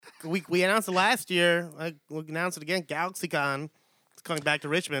we announced it last year. We'll announce it again. GalaxyCon is coming back to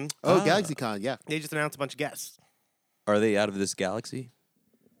Richmond. Oh, GalaxyCon, yeah. They just announced a bunch of guests. Are they out of this galaxy?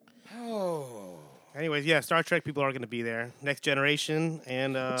 Oh. Anyways, yeah, Star Trek people are going to be there. Next Generation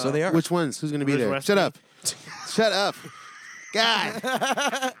and so they are. Which ones? Who's going to be there? Shut up. Shut up.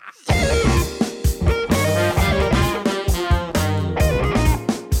 God.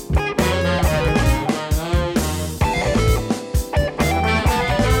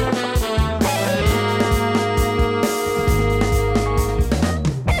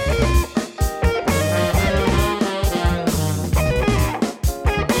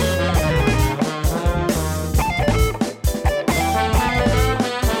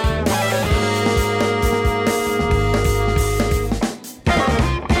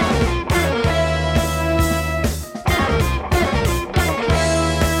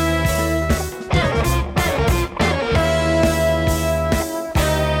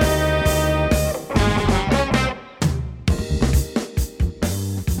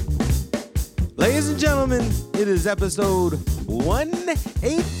 Ladies and gentlemen, it is episode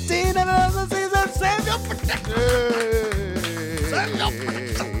 118 of another season. Save your prediction. Save your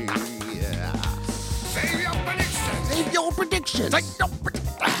prediction. Save your predictions. Save your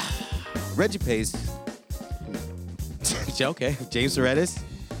prediction. Reggie Pace. Okay. James Soretis. Hey,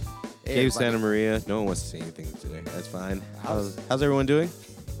 Gabe everybody. Santa Maria. No one wants to say anything today. That's fine. How's everyone doing?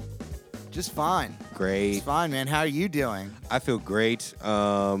 Just fine. Great. It's fine, man. How are you doing? I feel great.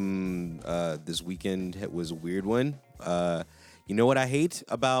 This weekend was a weird one. You know what I hate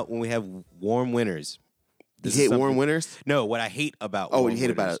about when we have warm winters? You hate warm winters? No, what I hate about Oh, warm what you hate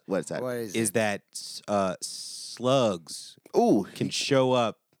winters about it? What's that? What is is it? that slugs Ooh, can show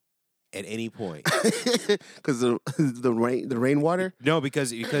up at any point. because the rainwater. No,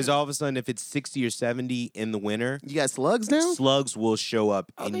 because all of a sudden, if it's 60 or 70 in the winter, You got slugs now. slugs will show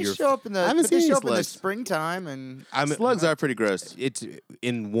up Oh, in they your. show up in the. I haven't but they seen show any up in the slugs. springtime, and Slugs are pretty gross. It's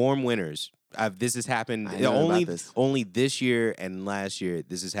in warm winters. This has happened I know only about this. only this year and last year.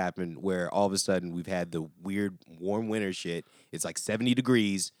 This has happened where all of a sudden we've had the weird warm winter shit. It's like 70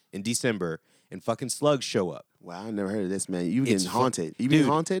 degrees in December, and fucking slugs show up. Wow, I never heard of this, man. You It's getting haunted? You being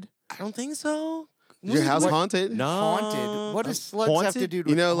dude. haunted? I don't think so. Is your house What? haunted? No. haunted. What does slugs have to Haunted? do with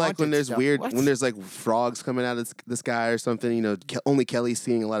You know, like when haunted there's stuff? weird, What? when there's like frogs coming out of the sky or something. You know, only Kelly's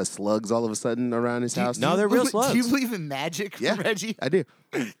seeing a lot of slugs all of a sudden around his house. No, they're real slugs. Do you believe in magic, Yeah. Reggie? I do.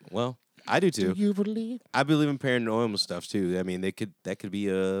 Well, I do too. you believe? I believe in paranormal stuff too. I mean, that could be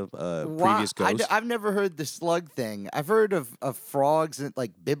a Wow, previous ghost. I've never heard the slug thing. I've heard of frogs and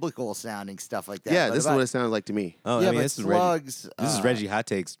like biblical sounding stuff like that. Yeah, but this is about- what it sounded like to me. oh, yeah, I mean, but this is Reggie. slugs. This is Reggie hot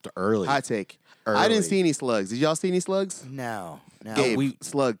takes early. Hot take. Early. I didn't see any slugs. Did y'all see any slugs? No. Gabe,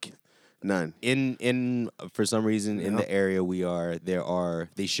 slug, none. In for some reason in the area we are,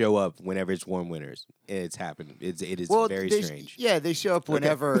 they show up whenever it's warm winters. It's happened. It is Well, very they, strange. Yeah, they show up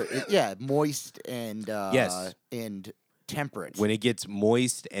whenever. Moist and Yes. and temperate. When it gets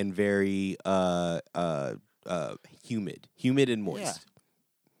moist and very humid and moist.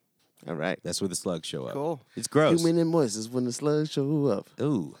 All right. That's where the slugs show up. Cool. It's gross. Humid and moist is when the slugs show up.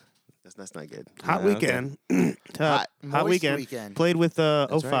 Ooh. That's not good. Hot Yeah, weekend. Hot. Hot Moist weekend. weekend. Played with right.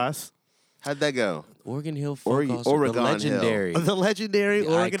 OFAS. How'd that go? Oregon Hill Funk All-Stars, Oregon the Hill. legendary, The legendary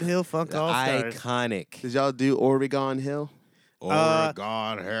The Oregon icon- Hill Funk All-Stars. iconic Did y'all do Oregon Hill? Oregon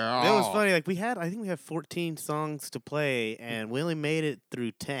Hill. It was funny. Like I think we had 14 songs to play, and we only made it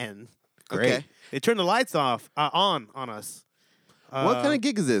through 10. Great. Okay. They turned the lights off on us. What kind of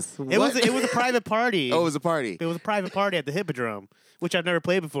gig is this? It was a private party. Oh, it was a party. It was a private party at the Hippodrome, which I've never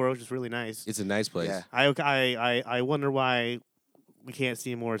played before, which is really nice. It's a nice place. Yeah. I wonder why we can't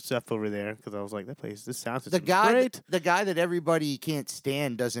see more stuff over there, because I was like, this sounds the guy, great. the guy that everybody can't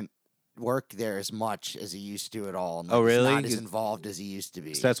stand doesn't work there as much as he used to at all. Oh, He's really? not as involved as he used to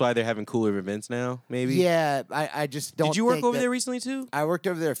be. So that's why they're having cooler events now, maybe? Yeah, I just don't. Did you work think over that- there recently, too? I worked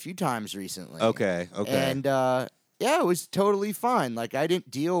over there a few times recently. Okay. And yeah, it was totally fine. Like I didn't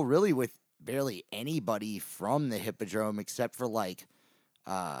deal really with barely anybody from the Hippodrome except for like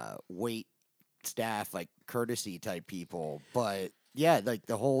wait staff, like courtesy type people. But yeah, like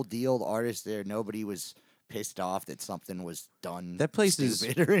the whole deal, the artists there, nobody was pissed off that something was done. That place is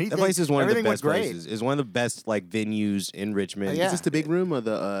stupid or anything. that place is one Everything of the went best great. places. It's one of the best like venues in Richmond. Yeah. Is this the big room or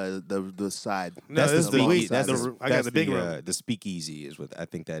the side? No, That's this is the the speakeasy. week. That's That's the I got the big room. The speakeasy is what I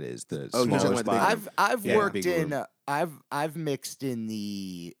think that is. The Oh, you're talking smaller about the big spot. room. I've Yeah, worked big in room. I've mixed in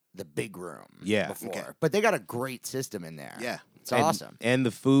the big room Yeah. before. Okay. But they got a great system in there. Yeah. It's And- awesome. And the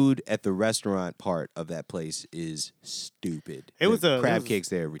food at the restaurant part of that place is stupid. It was The a- crab it was- cakes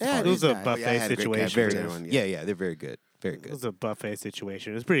there. Yeah, It was a nice. buffet Yeah, I had a great situation. crab very cake good. there one, Yeah, they're very good. Very It good. was a buffet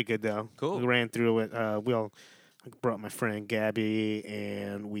situation. It was pretty good though. Cool. We ran through it. We all brought my friend Gabby,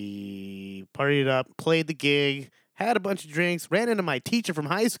 and we partied up, played the gig, had a bunch of drinks, ran into my teacher from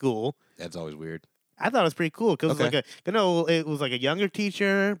high school. That's always weird. I thought it was pretty cool because Okay. it was like a younger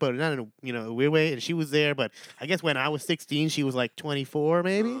teacher, but not in a weird way. And she was there, but I guess when I was 16, she was like 24,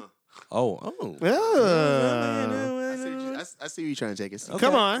 maybe. Oh. I see you trying to take us. Okay.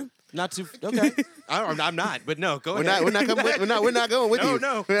 Come on. Not too. Okay. I'm not. But no, go We're ahead. not going with you.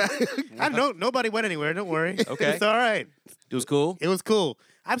 No. I know nobody went anywhere. Don't worry. Okay. It's all right. It was cool. It was cool.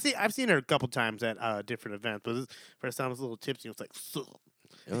 I've seen her a couple times at different events, but this first time I was a little tipsy. It was like,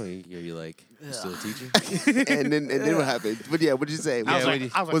 Oh, you're like still a teacher? and then what happened? But yeah, what did you say? I was What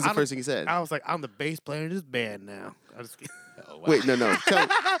like, what was the first thing you said? I was like, I'm the bass player in this band now. I just, Oh, wow. Wait, no.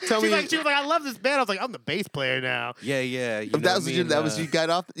 Tell she me. was like, I love this band. I was like, I'm the bass player now. Yeah. You know that was what I what you, mean? that was you got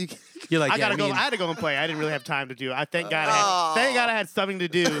off. You're like, I yeah, gotta go. mean- I had to go and play. I didn't really have time to do. Thank God I had something to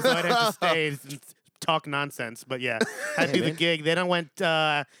do, so I'd have to stay and talk nonsense. But yeah, I had to do the man. gig. Then I went. Wait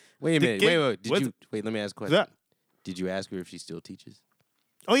a the minute. gig- Wait. Wait. Let me ask a question. Yeah. Did you ask her if she still teaches?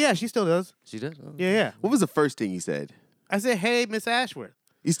 Oh yeah, she still does. She does. Oh. Yeah. What was the first thing you said? I said, hey, Miss Ashworth.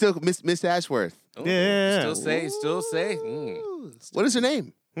 You still Miss Ashworth. Oh, Yeah. Still say. What is her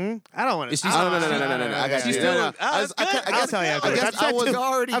name? I don't want to. Is she No. I got you. She's No, still- no. oh, that's good. I'll tell you. I guess I've said I was. too- You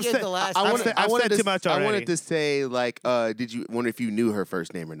already I've gave said- the last. I I've wanted, said- I I've wanted said to, too much I wanted already. to say like, did you wonder if you knew her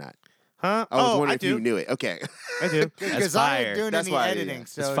first name or not? Huh? I was wondering I if you do. knew it. Okay. I do. Because That's I fire. ain't doing That's any why, editing. yeah.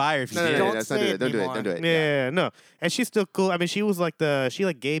 So It's fire if you No, did. Don't that's not say do it it. Don't do it. anymore. Don't do it. Yeah, no. And she's still cool. I mean, she was like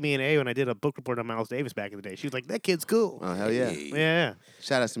she gave me an A when I did a book report on Miles Davis back in the day. She was like, that kid's cool. Oh hell yeah! Hey. Yeah.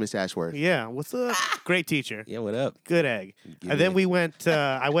 Shout out to Miss Ashworth. Yeah. What's up? Great teacher. Yeah, what up? Good egg. Give And me then a- we went,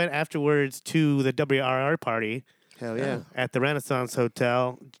 I went afterwards to the WRR party Hell yeah! at the Renaissance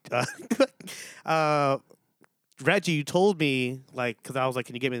Hotel. Reggie, you told me, like, because I was like,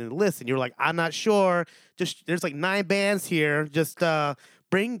 can you get me the list? And you were like, I'm not sure. Just there's like 9 bands here. Just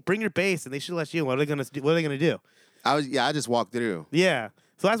bring your bass, and they should let you in. What are they gonna do? What are they gonna do? I just walked through. Yeah.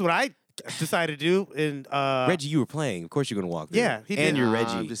 So that's what I decided to do. And Reggie, you were playing. Of course you're gonna walk there. Yeah, he And did. you're Nah,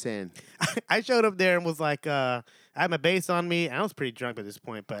 Reggie. I'm just saying. I showed up there and was like, I had my bass on me. I was pretty drunk at this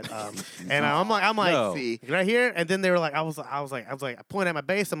point, but and I'm like, No. See, right here. And then they were like, I was like, I pointed at my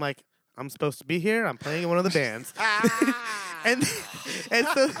bass. I'm like, I'm supposed to be here. I'm playing in one of the bands. and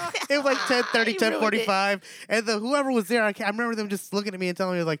so it was like 10:30, 10:45. And whoever was there, I remember them just looking at me and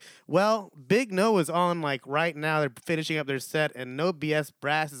telling me, like, well, Big No is on like right now. They're finishing up their set, and No BS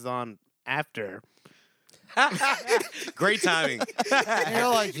Brass is on after. Great timing. and you're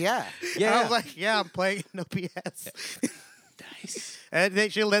like, yeah. I was like, yeah, I'm playing No BS. Nice. And they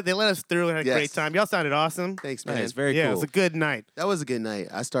let us through and had a Yes. great time. Y'all sounded awesome. thanks, man. Nice, very Yeah, cool. it was a good night. That was a good night.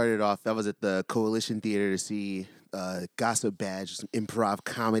 I started off. That was at the Coalition Theater to see Gossip Badge, some improv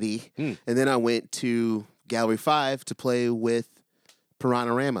comedy, and then I went to Gallery 5 to play with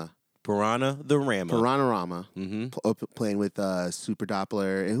Piranarama. Piranha the Rama. Piranarama. Mm-hmm. Playing with Super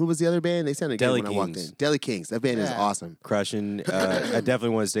Doppler. And who was the other band? They sounded Deli good when I walked Kings. in. Deli Kings. That band is Yeah. awesome. Crushing. I definitely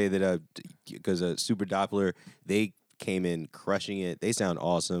want to say that because Super Doppler, they came in crushing it. They sound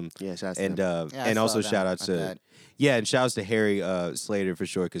awesome. Yeah, shout out to And them. Yeah, I and saw also them shout outs at to that. and shout outs to Harry Slater for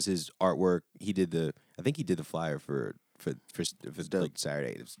sure because his artwork I think he did the flyer for dope. like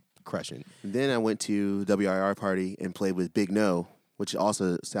Saturday. It was crushing. And then I went to WIR party and played with Big No, which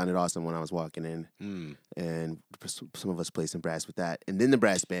also sounded awesome when I was walking in. And some of us played some brass with that. And then the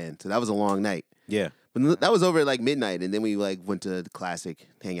brass band. So that was a long night. Yeah. But that was over at like midnight. And then we like went to the Classic,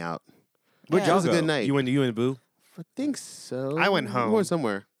 hang out. Where'd It y'all was a go? good night. You and Boo? I think so. I went We home. went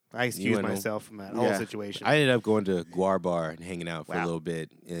somewhere. I excused went home. myself from that whole Yeah. situation. I ended up going to Guar Bar and hanging out for a Wow. little bit.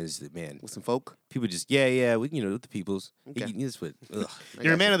 And man, With some folk. people just with the peoples. Okay. It's what, ugh.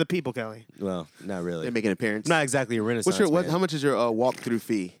 You're a man of the people, Kelly. Well, not really. They make an appearance. I'm not exactly a Renaissance. man. How much is your walk-through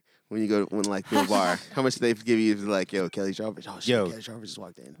fee when you go like to a bar? How much do they give you? Like, yo, Kelly Sharpers. Oh shit, Yo. Kelly Sharpers just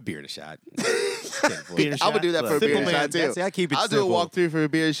walked in. Beer and a shot. Beer I would do that for a Simple beer and man. shot too. That's- I keep it I'll do a simple. walk-through for a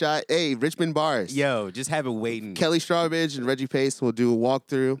beer and shot. Hey, Richmond bars. Yo, just have it waiting. Kelly Strawbridge and Reggie Pace will do a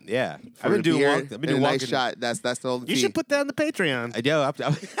walkthrough. Yeah, For I've been a doing beer walk. I've been and doing a nice walking. shot. That's the whole You fee. should put that on the Patreon.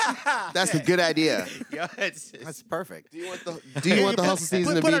 That's a good idea. That's perfect. Do you want the hustle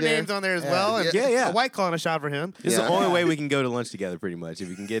season to put be our there? names on there as well. And Yeah. A white claw and a shot for him. This is Yeah. the only way we can go to lunch together, pretty much. If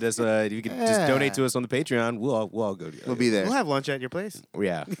you can get us, if you can just donate to us on the Patreon, we'll all go together. We'll be there. We'll have lunch at your place.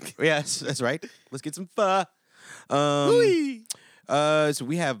 Yeah, yes, that's right. Let's get some pho. So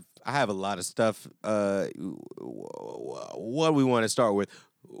I have a lot of stuff. What do we want to start with?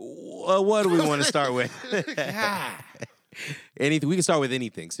 What do we want to start with? Anything. We can start with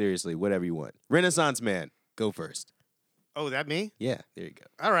anything. Seriously, whatever you want. Renaissance man, go first. Oh, that me? Yeah, there you go.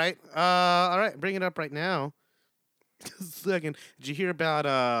 All right. Bring it up right now. Second, did you hear about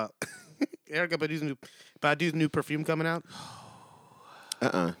Erica Badu's new perfume coming out?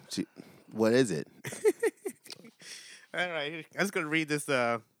 What is it? All right, I'm just gonna read this.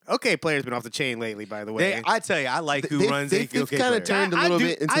 Okay, player's been off the chain lately, by the way. I tell you, I like who runs They've OK kind of Player. turned a I little do-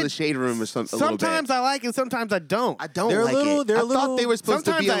 bit into I- the shade room or something. Sometimes I like it, sometimes I don't. I don't They're a like little- it. they're a I thought little- they were supposed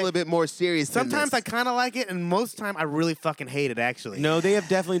to be Sometimes a little bit more serious. Sometimes than I kind of like it, and most time I really fucking hate it. Actually, No, they have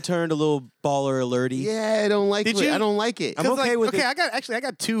definitely turned a little baller alerty. Yeah, I don't like Did it. you- I don't like it. I'm okay with it. I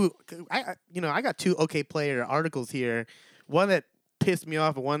got two. I got two OK player articles here. One that pissed me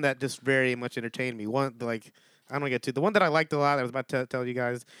off, and one that just very much entertained me. One like. I don't get to the one that I liked a lot. I was about to tell you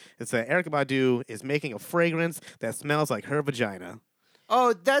guys. It's that Erykah Badu is making a fragrance that smells like her vagina.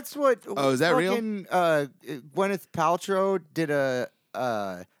 Oh, that's what. Oh, is that real? fucking, Gwyneth Paltrow did a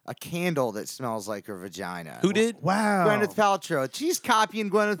candle that smells like her vagina. Who did? Wow. Gwyneth Paltrow. She's copying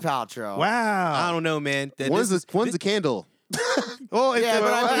Gwyneth Paltrow. Wow. I don't know, man. One's a candle. Oh, Yeah,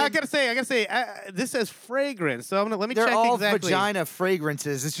 but I mean- I gotta say, this says fragrance. So let me They're check all exactly. vagina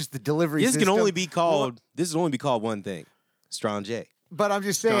fragrances. It's just the delivery This system. can only be called. This can only be called one thing. Strong J. But I'm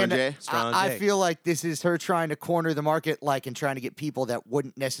just Strong saying, J? Strong I J. feel like this is her trying to corner the market, and trying to get people that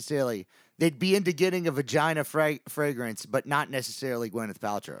wouldn't necessarily. They'd be into getting a vagina fragrance, but not necessarily Gwyneth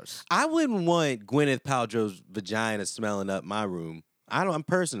Paltrow's. I wouldn't want Gwyneth Paltrow's vagina smelling up my room. I'm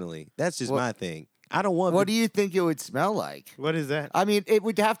personally. That's just What- my thing. I don't want. What do you think it would smell like? What is that? I mean, it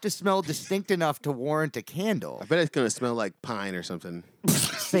would have to smell distinct enough to warrant a candle. I bet it's gonna smell like pine or something.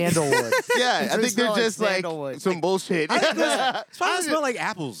 Sandalwood. Yeah, It's I gonna think they're smell just like sandalwood. some bullshit. It's probably gonna smell like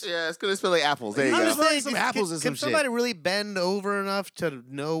apples. Yeah, it's gonna smell like apples. There you I'm go. just like some apples and Can some somebody shit. really bend over enough to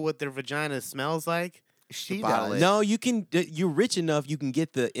know what their vagina smells like? She bottle does. it. No, you can. You're rich enough. You can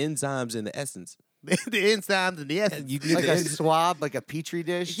get the enzymes and the essence. The enzymes and the essence. You can get Like the a enzymes. swab, like a petri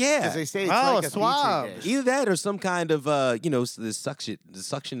dish. Yeah. because they say it's Oh, like a a swab. petri dish. Either that or some kind of the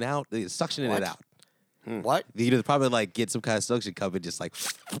suctioning What? it out. What? You know, probably like get some kind of suction cup and just like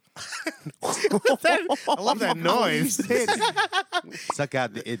What's that? I love that noise. suck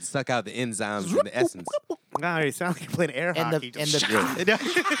out the enzymes and the essence. Nah, you sound like you're playing air And hockey.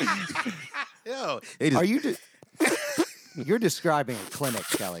 the Yo, they just- Are you? You're describing a clinic,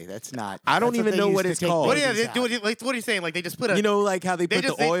 Kelly. That's not. I don't that's even they know use what to it's take called. what, babies do out. you, like, what are you saying? Like they just put a. you know, like how they put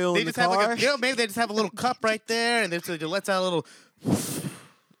the oil they in the just have car. like a, maybe they just have a little cup right there, and it lets out a little.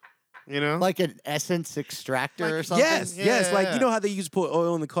 You know, like an essence extractor or something. yes. Like Yeah. you know how they used to put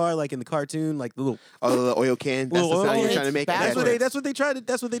oil in the car, like in the cartoon, like the little. Oh, the oil can. That's Little the sound oil you're can. trying to make. That's That's what backwards. they tried to.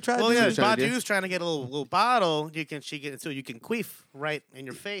 That's what they tried well, to yeah, do. trying to do. Badu's trying to get a little bottle. She get so you can queef right in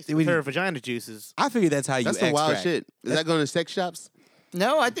your face Dude, with we- her vagina juices. I figure that's how you That's extract. some wild shit. Is that going to sex shops?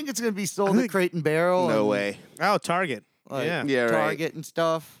 No, I think it's going to be sold at Crate and Barrel. No and, way. Oh, Target. like, yeah, Yeah, right. Target and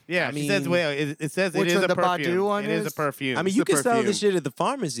stuff. yeah. I She says, mean- well, it says Which it is one, a the perfume. Badu one It is a is? perfume. I mean, It's you a can sell perfume. this shit at the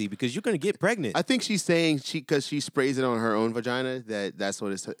pharmacy because you're gonna get pregnant. I think she's saying because she sprays it on her own vagina that's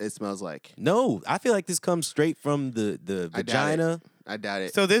what it smells like. No, I feel like this comes straight from the I doubt vagina. I doubt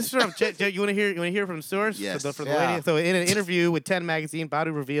it. So this is from you want to hear from the source? Yes. For the Yeah. lady. So in an interview with 10 magazine,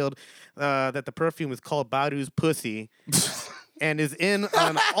 Badu revealed that the perfume is called Badu's Pussy, and is in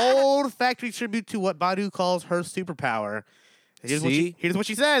an old factory tribute to what Badu calls her superpower. Here's what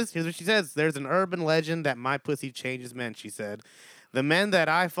she says. Here's what she says. There's an urban legend that my pussy changes men, she said. The men that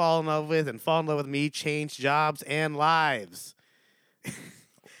I fall in love with and fall in love with me change jobs and lives.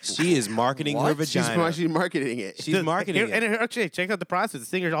 She is marketing her What? vagina. She's marketing it. She's marketing And it. actually, check out the process. The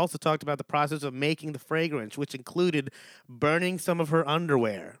singer also talked about the process of making the fragrance, which included burning some of her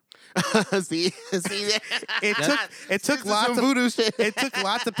underwear. see that? It took lots some of voodoo shit. it took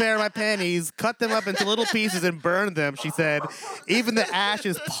lots of pair of my panties, cut them up into little pieces, and burned them. She said, even the ash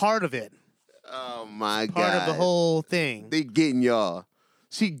is part of it, Oh my god. part of the whole thing. They getting y'all.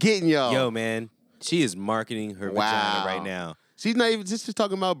 She getting y'all. Yo, man, she is marketing her vagina Wow. right now. She's not even just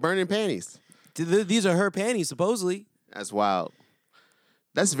talking about burning panties. These are her panties, supposedly. That's wild.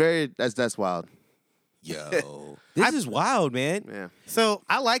 That's wild. Yo, this is wild, man. Yeah. So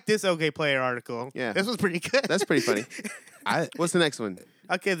I like this OK Player article. Yeah. This was pretty good. That's pretty funny. What's the next one?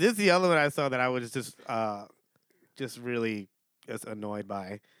 Okay, this is the other one I saw that I was just really just annoyed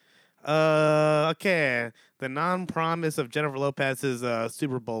by. Okay, the non-promise of Jennifer Lopez's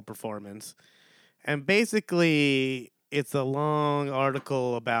Super Bowl performance, and basically it's a long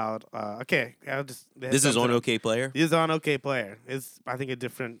article about. Okay, I'll just. This is on OK Player. This is on OK Player. It's I think a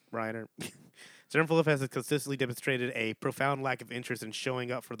different writer. Jennifer Lopez has consistently demonstrated a profound lack of interest in showing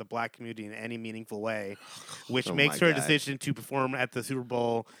up for the black community in any meaningful way, which Oh makes my her God. decision to perform at the Super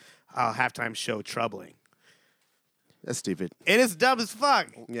Bowl halftime show troubling. That's stupid. It is dumb as fuck.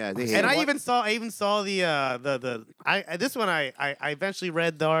 Yeah, they hate And it. I even saw the this one I eventually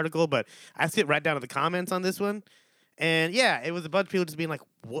read the article, but I skipped right down to the comments on this one. And yeah, it was a bunch of people just being like,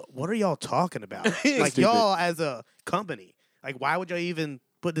 what are y'all talking about? Like Stupid. y'all as a company. Like why would y'all even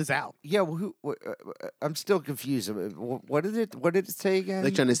put this out? Yeah, well, I'm still confused. What did it say again? They're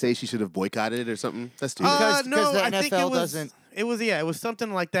trying to say she should have boycotted or something. That's stupid. Because No, the I think NFL it was. doesn't- It was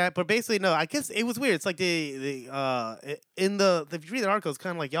something like that. But basically, no. I guess it was weird. It's like in the if you read the article, it's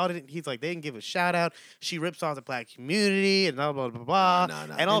kind of like y'all didn't. He's like they didn't give a shout out. She rips off the black community and blah blah blah blah,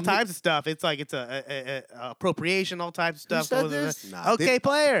 No. and all types of stuff. It's like it's a appropriation, all types of Who stuff. said this? Nah, Okay,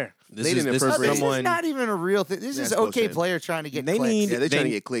 player. They didn't this appropriate is This is someone. not even a real thing. This is That's okay bullshit. player trying to get They clicks. need- Yeah, they're trying to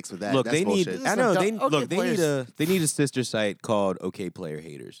They- get clicks with that. Look, That's they need. bullshit. I know. Some They dumb- okay look. They need a sister site called OK Player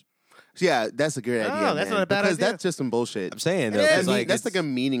Haters. Yeah, that's a great idea. Oh, that's man, not a bad because idea. that's just some bullshit. I'm saying though, It 'cause, is. like That's it's- like a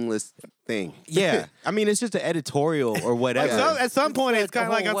meaningless thing. yeah. I mean, it's just an editorial or whatever. At some point, it's It's like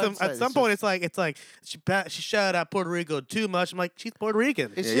kind of the like whole at website some is point, it's like she shouted out Puerto Rico too much. I'm like, she's Puerto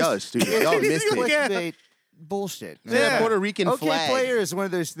Rican. It's Yeah, y'all are stupid. Y'all missed it. Yeah. clickbait bullshit. Yeah, Yeah. Puerto Rican Okay, flag. player is one of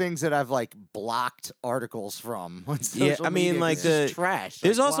those things that I've like blocked articles from. On Yeah, social I mean, media. like It's just trash.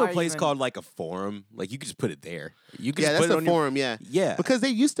 There's Like, also a why place even- called like a forum. Like you could just put it there. You could Yeah, just that's put it the on your forum. Yeah, Yeah. because they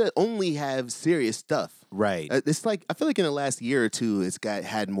used to only have serious stuff. Right. It's like I feel like in the last year or two, it's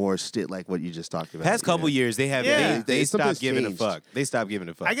had more shit like what you just talked about. Past couple years, they have Yeah. they Something's stopped giving a changed. fuck. They stopped giving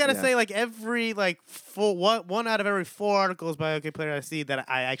a fuck. I gotta Yeah. say, like every one out of every 4 articles by OK Player I see that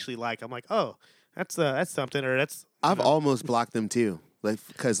I actually like, I'm like, oh, that's something, or that's. I've almost blocked them too. Like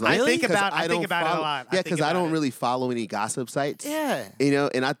because like I think 'cause about- I think don't about it a follow- lot. I Yeah, think because I about don't it. really follow any gossip sites. Yeah. You know,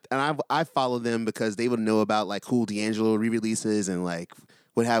 and I follow them because they would know about like cool D'Angelo re-releases and like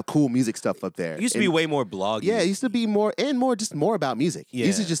would have cool music stuff up there. It used to be And- way more bloggy. Yeah, it used to be more about music. It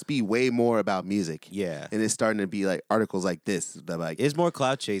used to Yeah. just be way more about music. Yeah. And it's starting to be like articles like this that like It's more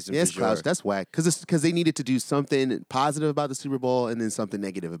cloud chasing. yes, for sure. Klaus, that's whack. Because they needed to do something positive about the Super Bowl and then something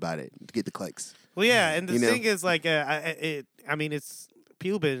negative about it to get the clicks. Well, yeah, and the You know? thing is, like, I mean, it's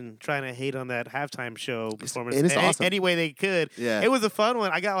people been trying to hate on that halftime show performance and it's awesome. any way they could. Yeah. It was a fun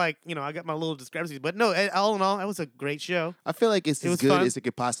one. I got I got my little discrepancies, but no, all in all, it was a great show. I feel like it's It as was good fun. as it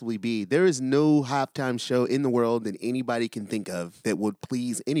could possibly be. There is no halftime show in the world that anybody can think of that would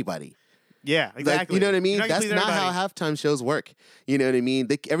please anybody. Yeah, Like, exactly. you know what I mean? You're gonna That's please not everybody. how halftime shows work. You know what I mean?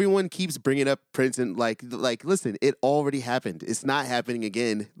 Everyone keeps bringing up Prince and like, listen, it already happened. It's not happening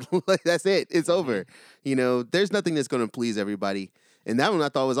again. Like that's it. It's over. You know, there's nothing that's going to please everybody. And that one I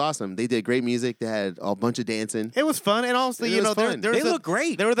thought was awesome. They did great music. They had a bunch of dancing. It was fun, and also, It was fun. there They was look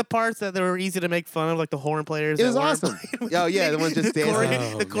great. There were the parts that were easy to make fun of, like the horn players. It that was weren't awesome. playing. Oh yeah, the one just dancing.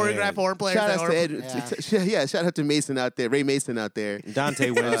 Oh, the choreographed man. horn players. Shout that out to weren't- Ed. Yeah, shout out to Mason out there, Ray Mason out there.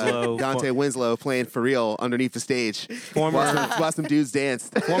 Dante Winslow, Dante Winslow playing for real underneath the stage. former While some dudes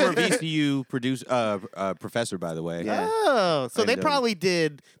danced. former VCU professor, by the way. Yeah. Oh, so they And, probably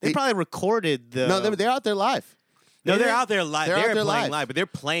did. They they- probably recorded the. No, they're out there live. No, they're Yeah. out there live. They're They're, out there playing live. live, but they're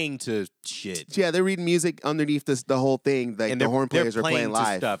playing to shit. Yeah, they're reading music underneath the whole thing. Like the horn players are playing to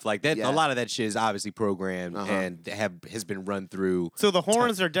live. stuff like that. Yeah. A lot of that shit is obviously programmed Uh-huh. and has been run through. So the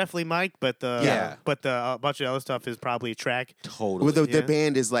horns are definitely mic'd, but the Yeah. but the bunch of other stuff is probably track. Totally. Well, the Yeah.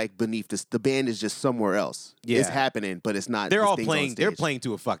 band is like beneath this. The band is just somewhere else. It's Yeah. happening, but it's not. they're this all thing's on playing. They're stage. playing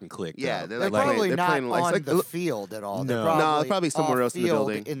to a fucking click. Yeah, though. they're They're like probably they're not playing like- on like- the field at all. No. They're No, probably somewhere else in the off-field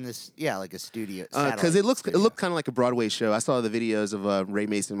building. In this, like a studio. because it looked kind of like a Broadway show. I saw the videos of Ray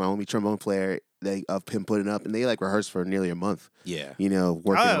Mason, my homie trombone player, of him putting up, and they like rehearsed for nearly a month. Yeah. You know,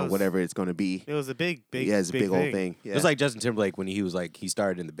 working Oh, it on was- whatever it's going to be. It was a big. Yeah, it's a big old thing. Yeah. It was like Justin Timberlake when he was like he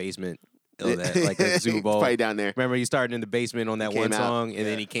started in the basement. Of that, like the Super Bowl. Probably down there. Remember, he started in the basement on that He one came out. song, and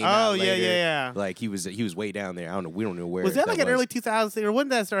then he came Oh out yeah, later. yeah. Like he was way down there. I don't know. We don't know where. Was that like an was. early 2000s thing, or when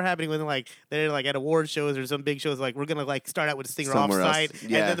did that start happening? When like they're like at award shows or some big shows, like we're gonna like start out with a singer off Somewhere else. site,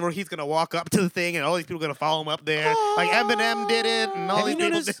 Yeah. and then where he's gonna walk up to the thing, and all these people are gonna follow him up there. Like Eminem did it, and all Have these you, people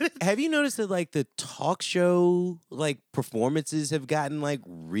noticed, did it. have you noticed that like the talk show like performances have gotten like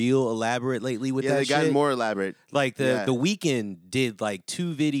real elaborate lately with Yeah, that they gotten shit? more elaborate. Like Yeah. the Weeknd did like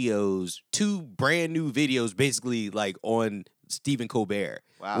two brand new videos, basically like on Stephen Colbert,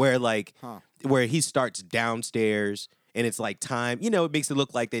 Wow. where he starts downstairs and it's like time. You know, it makes it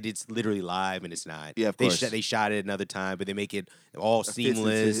look like that it's literally live and it's not. Yeah, of they course. they shot it another time, but they make it all Fits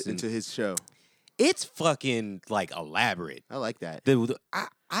seamless. into and his show. it's fucking like elaborate. I like that.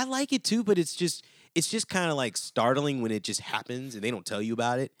 I like it too, but it's just kind of like startling when it just happens and they don't tell you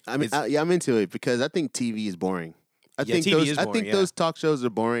about it. I mean, It's- I'm into it because I think TV is boring. I Yeah, think TV is boring, yeah. those talk shows are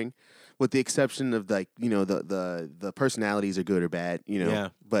boring. with the exception of like the personalities are good or bad, Yeah.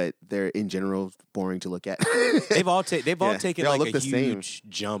 but they're in general boring to look at. They've all taken They all like look a the same. huge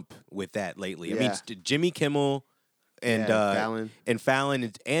jump with that lately. I Yeah. mean, Jimmy Kimmel and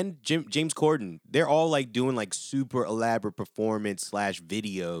Fallon. and James Corden, they're all like doing like super elaborate performance /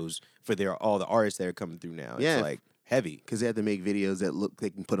 videos for all the artists that are coming through now. Yeah. It's like heavy. Because they have to make videos that they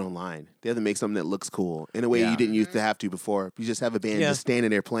can put online. They have to make something that looks cool in a way Yeah. you didn't used to have to before. You just have a band Yeah. just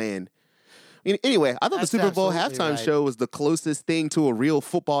standing there playing. Anyway, I thought That's the Super Bowl absolutely halftime right. show was the closest thing to a real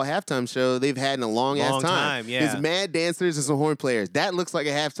football halftime show they've had in a long ass Long time. time, yeah. There's mad dancers and some horn players. That looks like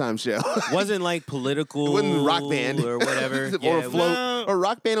a halftime show. Wasn't like political It wasn't a rock band or whatever. or Yeah, a float or a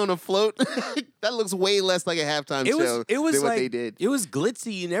rock band on a float. That looks way less like a halftime show it was than like what they did. it was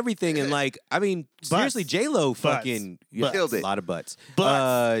glitzy and everything, and like I mean, seriously, J Lo fucking Killed it. A lot of butts.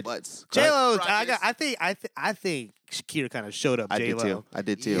 Butts. J-Lo, Rockets. I think Shakira kind of showed up I J-Lo. did too. I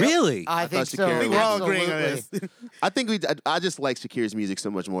did too. Really? I thought think so. Shakira I think we're all agreeing on Absolutely. this. I think I just like Shakira's music so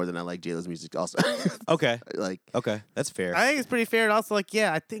much more than I like J-Lo's music also. Okay, like, okay, that's fair. I think it's pretty fair. And also, like,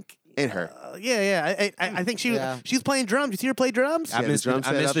 yeah, I think. and her. I think she was playing drums. You see her play drums? I had missed the drum I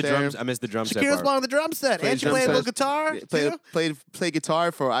set missed up the there. drums. I missed the drum set Shakira's part. playing on the drum set, Played and she drum played a little sets. guitar. Yeah, too. played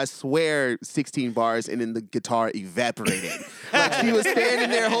guitar for I swear 16 bars, and then the guitar evaporated. Like she was standing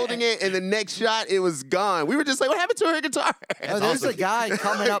there holding it, and the next shot it was gone. We were just like, "What happened to her guitar?" Oh, there's a guy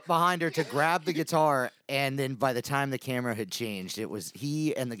coming up behind her to grab the guitar, and then by the time the camera had changed, it was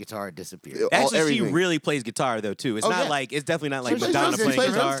he and the guitar had disappeared. Actually, she everything. really plays guitar though too. It's Oh, not yeah. like it's definitely not like So she Madonna plays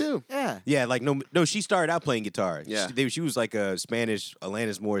playing drums guitar. too. Yeah. Yeah, like no, she started out playing guitar. Yeah. She was like a Spanish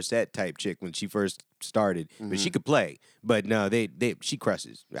Alanis Morissette type chick when she first started, but she could play. But no, she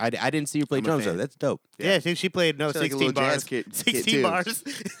crushes. I didn't see her play I'm a drums though. fan. That's dope. Yeah, she played She like a 16 little bars. jazz kid 16 too. bars.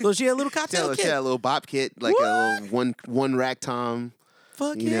 Well, she had a little She cocktail had, kit. she had a little bop kit, like a little one rack tom.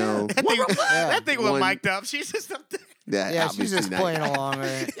 Fuck You yeah. know, that thing was One- mic'd up. She's just up there. Yeah, she's obviously just not. playing along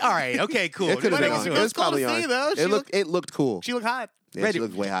with it. All right. Okay. Cool. It could have But been it was- on. it was cool probably to see, on. though. She It looked cool. She looked hot. Yeah, she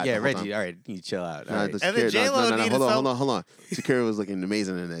looked way hot. Yeah, the whole Reggie. time. All right, you chill out. All No, right. the And then Shakira- J-Lo no, needed hold on. Shakira was looking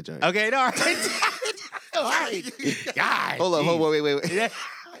amazing in that joint. Okay. All right. All right. God. Hold on, wait.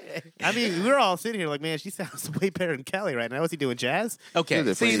 I mean, we were all sitting here like, man, she sounds way better than Kelly right now. What's he doing, jazz? Okay.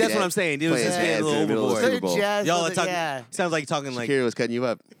 They're See, playing that's what jazz- I'm saying. It was playing just getting a jazz in little the middle of the overboard. Super Bowl. Jazz Y'all are with it, talking. yeah. Sounds like talking like Shakira was cutting you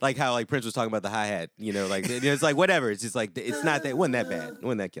up. how like Prince was talking about the hi hat. You know, like it's like whatever. It's just like it's not that. It wasn't that bad. It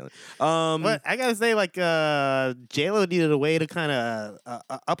wasn't that killing. But I gotta say, like, J-Lo needed a way to kind of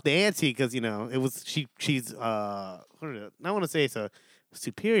up the ante because it was she's I want to say it's a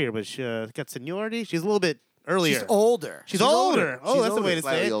superior, but she got seniority. She's a little bit earlier. She's older. She's older. Oh, She's that's the way to say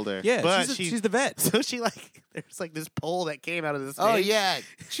slightly it. older. Yeah, But she's the vet. So she there's like this pole that came out of this. Oh stage. yeah,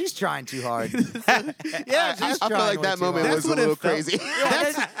 she's trying too hard. yeah. I she's feel trying like way that too moment hard. was That's a what little it felt. crazy.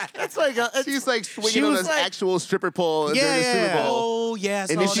 That's like She's like swinging She on was an like- actual stripper pole during the Super Yeah. Bowl. Oh yeah,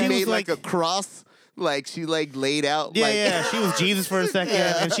 And then she that. made was like like- a cross. Like she laid out. Yeah, like, yeah, she was Jesus for a second,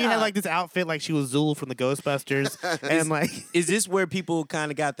 and she had like this outfit like she was Zool from the Ghostbusters, and like Is this where people kind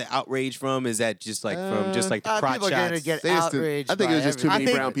of got the outrage from? Is that just like from just like the crotch people are gonna shots? get they just- outraged. I think it was just too I many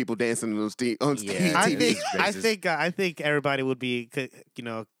think- brown people dancing on those on Yeah. I TV. think racist. I think everybody would be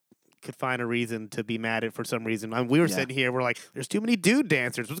could find a reason to be mad at for some reason. I mean, we were Yeah. sitting here, we're like, there's too many dude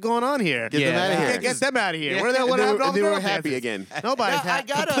dancers. What's going on here? Get them Yeah. out of here. Get them out of here. Yeah. Where the hell And what they happened to were, all and the they were girl happy dancers? again. Nobody's Now,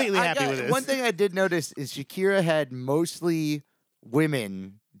 completely happy with this. One thing I did notice is Shakira had mostly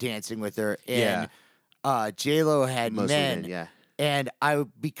women dancing with her, and J Lo had Most men. women, yeah. And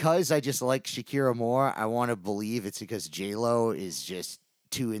because I just like Shakira more, I want to believe it's because J Lo is just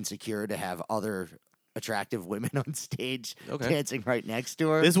too insecure to have other attractive women on stage Okay. dancing right next to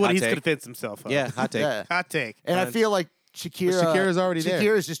her. This is what Hot he's take. convinced himself of. Yeah, hot take. Yeah. Hot take. And I feel like Shakira's already there.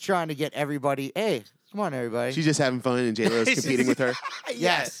 Shakira's just trying to get everybody. Hey, come on, everybody. She's just having fun, and J Lo's competing with her.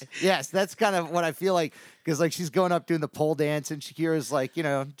 Yes, that's kind of what I feel like because like she's going up doing the pole dance, and Shakira's like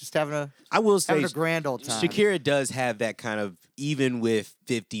just having a I will say, grand old time. Shakira does have that kind of, even with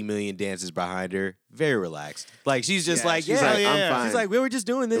 50 million dancers behind her, very relaxed. Like she's just Yeah, like, she's yeah, like, I'm she's fine. like, we were just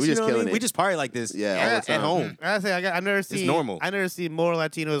doing this. We you just know what I killing mean? it. We just party like this. Yeah, all at, the at time. home. I say I've never seen normal. I never seen more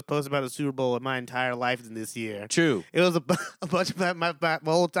Latinos post about the Super Bowl in my entire life than this year. True. It was a bunch of my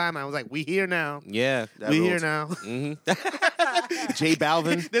whole time. I was like, "We here now. Yeah. We here rules. now." hmm J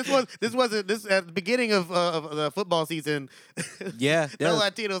Balvin. this at the beginning of the football season. Yeah. No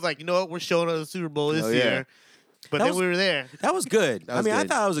That, Latinos like, you know what? We're showing up the Super Bowl this Oh, yeah. year. But That then was- we were there. that was good. That was I mean, I good.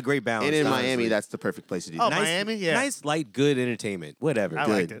 thought it was a great balance. And in honestly. Miami, that's the perfect place to do Oh, that. nice, Miami? Yeah. Nice, light, good entertainment. Whatever. I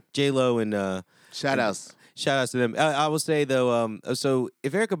good. liked it. J Lo and Shout outs. shout outs to them. I will say though, so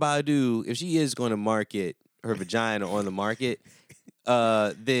if Erykah Badu, if she is going to market her vagina on the market,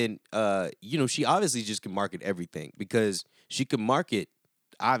 then she obviously just can market everything because she can market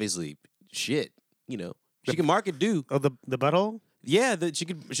obviously shit. She can market do. Oh, the butthole. Yeah, she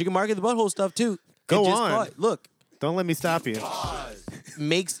can market the butthole stuff too. Go It just on. Look, Don't let me stop you.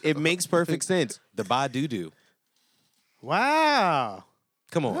 it makes perfect sense. The Badu-doo. Wow.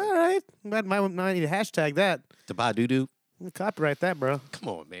 Come All on, right. Might need to hashtag that. the Badu-doo. Copyright that, bro. Come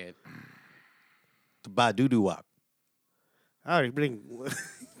on, man. The Badu-doo wop. Oh, you bring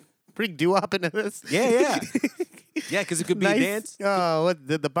doo-wop into this? Yeah. Yeah, because it could be Nice. a dance. Oh, what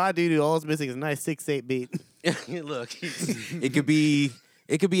the Badu-doo, all it's missing is a nice 6/8 beat. Look, it could be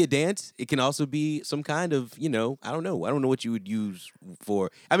a dance. It can also be some kind of, I don't know. I don't know what you would use for.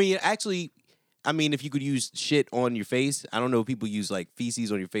 I mean, actually, if you could use shit on your face, I don't know if people use like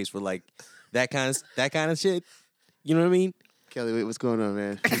feces on your face for like that kind of shit. You know what I mean? Kelly, wait, what's going on,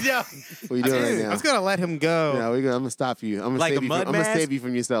 man? Yeah. What are you doing right I now? was going to let him go. No, I'm gonna stop you. I'm gonna Like save a you. mud I'm gonna mask? save you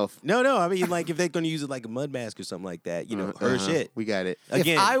from yourself. No. I mean, like if they're gonna use it like a mud mask or something like that, her Uh-huh. shit. We got it.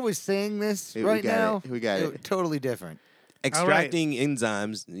 Again, If I was saying this We right got now, it. We got it. Totally different. extracting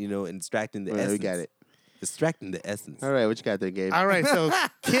enzymes, and extracting the All right, essence. we got it. Extracting the essence. All right, what you got there, Gabe? All right, so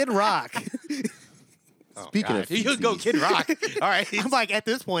Kid Rock. Speaking of you go feces. Kid Rock. All right. I'm like, at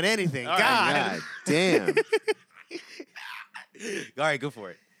this point, anything. All right, God. God damn. All right, go for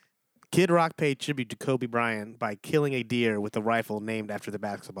it. Kid Rock paid tribute to Kobe Bryant by killing a deer with a rifle named after the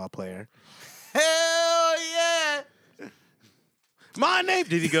basketball player. Hell yeah! My name.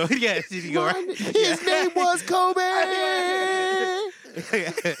 Did he go? Yeah. Did he go? Right? His name was Kobe.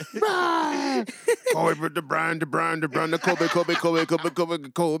 Brian. Kobe, the Brian, the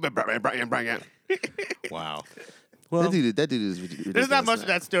Kobe, Brian. Wow. That dude is ridiculous. There's not much of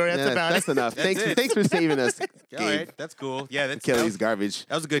that story. That's about That's it. enough. Thanks for saving us, All Gabe. right, that's cool. Yeah, that's Kelly's garbage.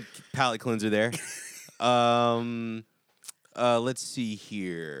 That was a good palate cleanser there. Let's see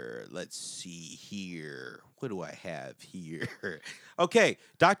here. What do I have here? Okay,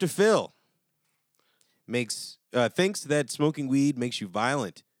 Dr. Phil thinks that smoking weed makes you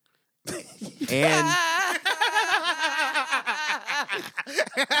violent. And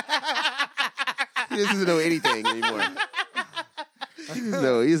He doesn't know anything anymore. He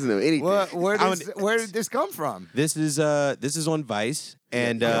doesn't know anything. Where did this come from? this is on Vice,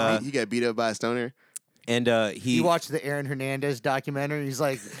 and he got beat up by a stoner. He watched the Aaron Hernandez documentary. He's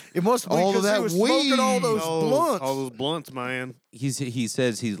like, it must be All of because he that was weed. smoking all those blunts. All those blunts, man. he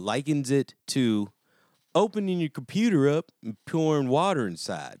says he likens it to opening your computer up and pouring water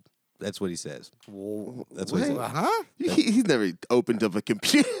inside. That's what he says. That's what he says. Huh? He's never opened up a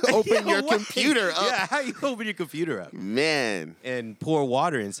computer. Open your What? computer up. Yeah, how you open your computer up Man. and pour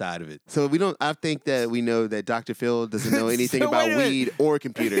water inside of it? So I think that we know that Dr. Phil doesn't know anything So about wait a minute. weed or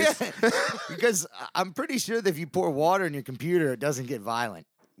computers. Because I'm pretty sure that if you pour water in your computer, it doesn't get violent.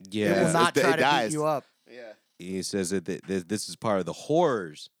 It Yeah. will not it try to dies. beat you up. Yeah. He says that this is part of the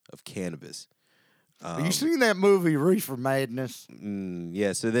horrors of cannabis. Have you seen that movie Reefer Madness?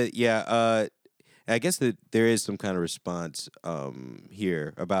 Yeah. So that I guess that there is some kind of response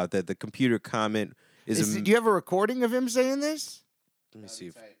here about that. The computer comment is. Do you have a recording of him saying this? Let me see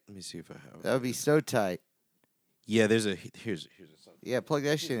if I have. That would be so tight. Yeah. Here's a something. Yeah, plug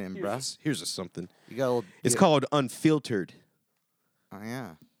that shit in, bro. Here's a something. You got a little. It's called Unfiltered. Oh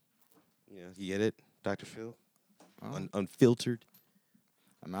yeah. Yeah, you get it, Dr. Phil? Oh. Unfiltered.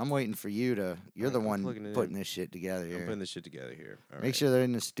 I'm waiting for you to. You're the I'm one plugging it putting in. this shit together I'm here. putting this shit together here. All Make right. sure they're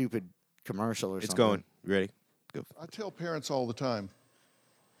in a stupid commercial or It's something. going. You ready? Go. I tell parents all the time,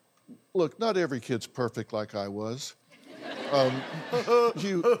 look, not every kid's perfect like I was.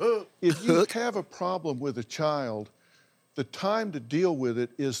 If you have a problem with a child, the time to deal with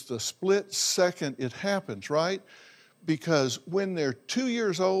it is the split second it happens, right? Because when they're 2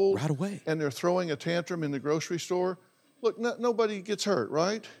 years old Right away. and they're throwing a tantrum in the grocery store, look, nobody gets hurt,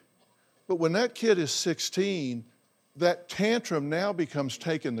 right? But when that kid is 16, that tantrum now becomes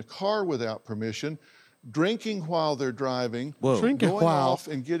taking the car without permission, drinking while they're driving, Whoa. Drinking going while- off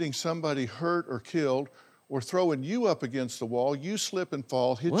and getting somebody hurt or killed, or throwing you up against the wall, you slip and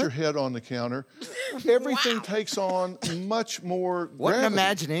fall, hit your head on the counter. Everything takes on much more What an gravity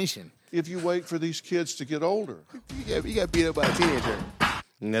imagination. if you wait for these kids to get older. You got beat up by a teenager.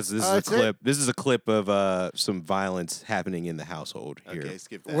 And this is a that's it? clip. This is a clip of some violence happening in the household here. Okay,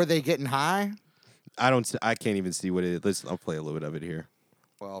 skip that. Were they getting high? I can't even see what it is. I'll play a little bit of it here.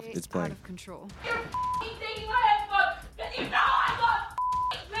 Well, It's playing. out of control.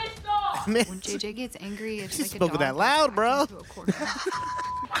 Man, When JJ gets angry, it's She like a spoke dog that loud, bro. into a corner.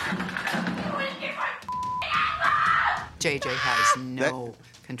 JJ has no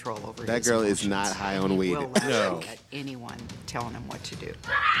control over that his girl is emotions. not high on He weed. will not No. let anyone telling him what to do.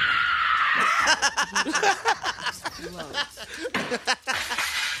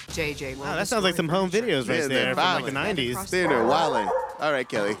 JJ will Wow, that sounds like some home videos right Yeah, there they're from like the violent. 90s. They're there wilding. All right,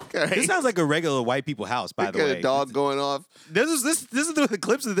 Kelly. All right. This sounds like a regular white people house, by They the got way. a dog going off. This is the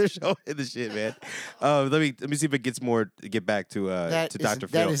clips of their show and the shit, man. Let me see if it gets more. Get back to Dr.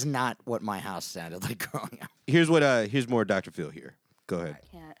 Phil. That is not what my house sounded like growing up. Here's more Dr. Phil here. Go ahead.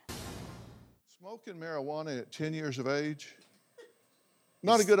 Smoking marijuana at 10 years of age,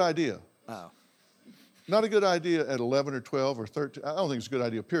 not a good idea. Oh. Not a good idea at 11 or 12 or 13. I don't think it's a good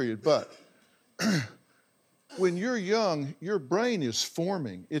idea, period. But when you're young, your brain is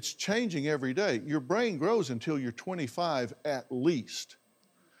forming. It's changing every day. Your brain grows until you're 25 at least.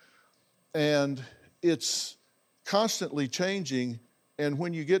 And it's constantly changing. And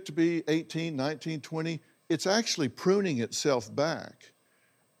when you get to be 18, 19, 20, it's actually pruning itself back.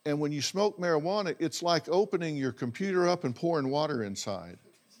 And when you smoke marijuana, it's like opening your computer up and pouring water inside.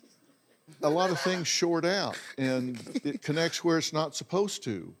 A lot of things short out, and it connects where it's not supposed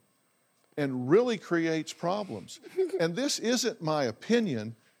to, and really creates problems. And this isn't my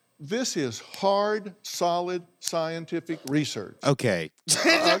opinion. This is hard, solid, scientific research. Okay.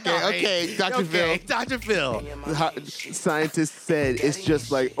 Okay, Dr. Phil. Dr. Phil. Scientists said it's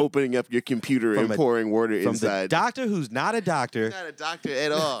just like opening up your computer and pouring water From inside. the doctor who's not a doctor. Not a doctor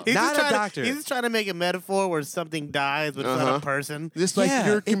at all. He's Not just a trying doctor. he's just trying to make a metaphor where something dies, but it's not a person. Just like Yeah,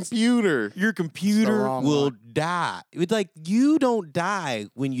 your it's- computer. Your computer wrong will one. die. It's like you don't die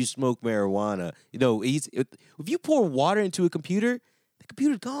when you smoke marijuana. You know, if you pour water into a computer, the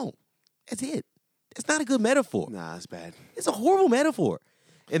computer's gone. That's it. It's not a good metaphor. Nah, it's bad. It's a horrible metaphor.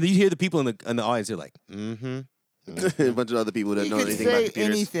 And then you hear the people in the audience, they're like, mm-hmm. A bunch of other people that You know can anything about say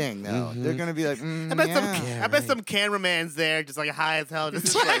computers. anything, though. They're going to be like, I bet some cameraman's there, just like high as hell,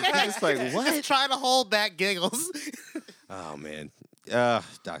 just like, It's like, what? just trying to hold back giggles. Oh, man.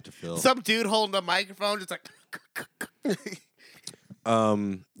 Dr. Phil. Some dude holding a microphone, just like.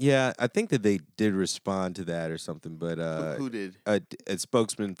 Yeah, I think that they did respond to that or something, but Who did? a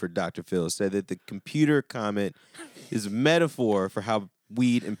spokesman for Dr. Phil said that the computer comment is a metaphor for how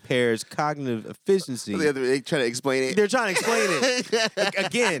weed impairs cognitive efficiency. They try to explain it. They're trying to explain it.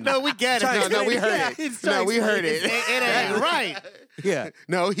 Again. No, we get Trying to it. No, we explain heard it. It's No, trying to we heard explain it. It ain't right. Yeah.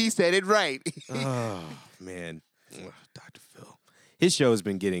 No, he said it right. Oh, man. Ugh, Dr. Phil. His show has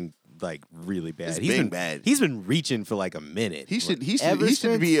been getting like really bad. It's He's been been bad. He's been reaching for like a minute. He should Ever he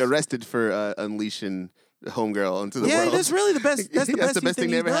should be since- arrested for unleashing homegirl into the Yeah, world. that's really the best. That's the best, thing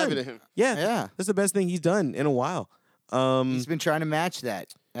that he's ever done. happened to him. Yeah, Yeah. that's the best thing he's done in a while. He's been trying to match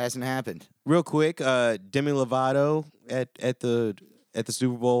that. Hasn't happened. Real quick, Demi Lovato at the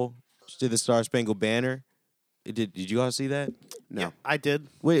Super Bowl did the Star Spangled Banner. Did you all see that? No. I did.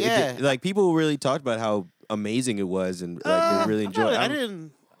 Wait, Yeah. like people really talked about how amazing it was and like they really enjoyed it. I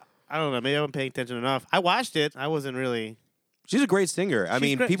didn't. I don't know. Maybe I wasn't paying attention enough. I watched it. I wasn't really. She's a great singer. I She's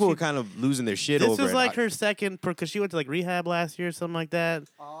mean, great. people She- were kind of losing their shit This over was it. like her second, because she went to like rehab last year, or something like that.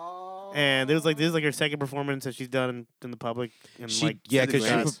 And this is like her second performance that she's done in the public. And She, like, yeah, since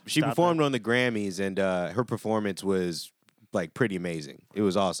because she stopped performed it. on the Grammys, and her performance was like pretty amazing. It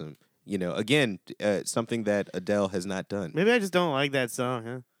was awesome. You know, again, something that Adele has not done. Maybe I just don't like that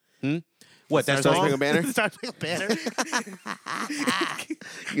song, huh? What, that Star song? Spangled Banner? Star Spangled Banner.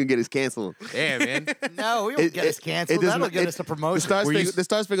 You can get us canceled. Yeah, man. No, we won't get us canceled. does That'll not- get us a promotion. The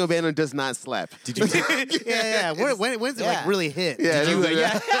Star Spangled Banner does not slap. Did you? yeah. When's it like Yeah. really hit? Yeah, you- it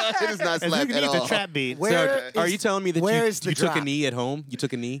does not As slap you at need the all. trap beat. Where Are is- you telling me that where you is the took a drop? knee at home? You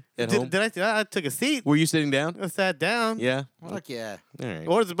took a knee at home? Did I took a seat. Were you sitting down? I sat down. Yeah. Fuck yeah. All right.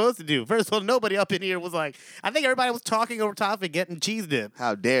 What was it supposed to do? First of all, nobody up in here was like, I think everybody was talking over top and getting cheese dip.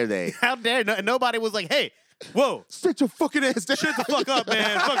 How dare they? How dare nobody was like, hey, whoa, Sit your fucking ass down. shut the fuck up,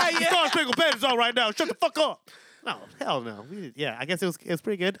 man. Star Spangled Banner's on right now. Shut the fuck up. No, hell no. Yeah, I guess it was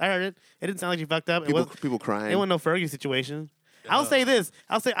pretty good. I heard it. It didn't sound like you fucked up. People crying. It wasn't no Fergie situation. I'll say this.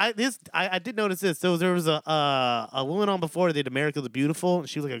 I did notice this. So there was a woman on before that did America the Beautiful, and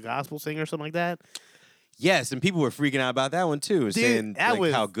she was like a gospel singer or something like that. Yes, and people were freaking out about that one too, saying that like,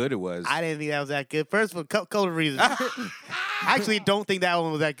 was- how good it was. I didn't think that was that good. First of all, couple of reasons. I actually don't think that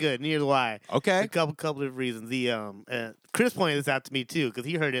one was that good. Neither do I. Okay. A couple of reasons. The Chris pointed this out to me too because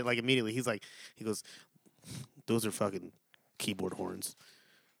he heard it like immediately. He goes, "Those are fucking keyboard horns."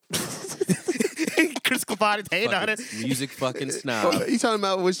 Chris Claponi's hand on it. Music fucking Oh, snob. you talking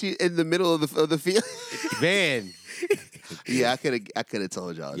about when she in the middle of the field? Man, Yeah, I could have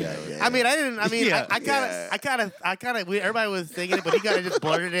told y'all Yeah. that. Yeah. I mean, I didn't. I mean, Yeah. I kind of. Everybody was thinking it, but he kind of just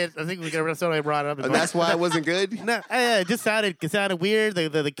blurted it. I think we could somebody brought it up. And that's why it wasn't good. No, it just sounded weird.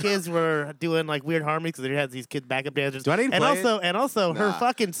 The kids were doing like weird harmonies because they had these kids backup dancers. Do I need to play it? And also her Nah,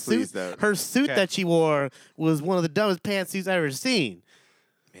 fucking please suit, don't. her suit Okay. that she wore was one of the dumbest pantsuits I've ever seen.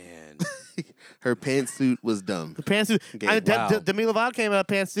 Man. Her pantsuit was dumb. The pantsuit. Okay, wow. Demi Lovato came out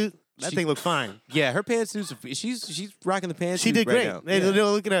pantsuit. That She- thing looked fine. Yeah, her pantsuits. She's rocking the pantsuit. She did right great. now. Hey, Yeah. you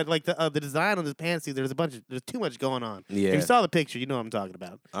know, looking at like the design on this pantsuit, there's too much going on. Yeah. If you saw the picture, you know what I'm talking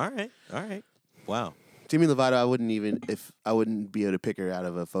about. All right. Wow. Demi Lovato, I wouldn't be able to pick her out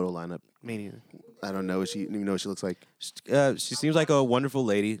of a photo lineup. Me neither. I don't know even know what she looks like. She seems like a wonderful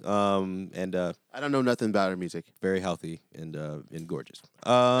lady. And I don't know nothing about her music. very healthy and gorgeous.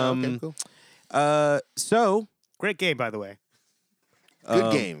 Okay, cool. So Great game, by the way.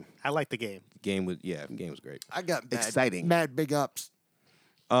 Good game. I like the game. game was great. I got Exciting. mad big ups.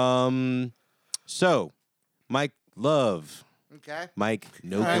 So Mike Love. Okay. Mike,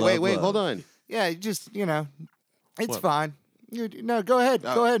 no All right, glove wait, love. hold on. Yeah, just it's What? fine. No, go ahead.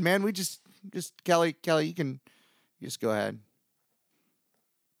 Oh. Go ahead, man. We just Kelly, you can just go ahead.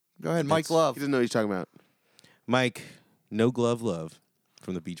 Go ahead, Mike He Love. doesn't know what he's talking about. Mike, no glove love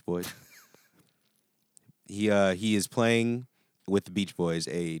from the Beach Boys. He is playing with the Beach Boys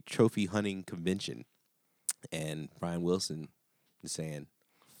a trophy hunting convention, and Brian Wilson is saying,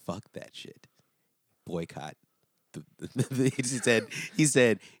 "Fuck that shit, boycott." He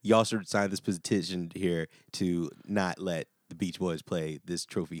said y'all should sign this petition here to not let the Beach Boys play this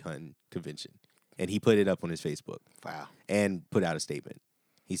trophy hunting convention, and he put it up on his Facebook. Wow. And put out a statement.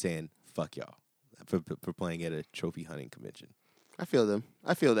 He's saying, "Fuck y'all for playing at a trophy hunting convention." I feel them.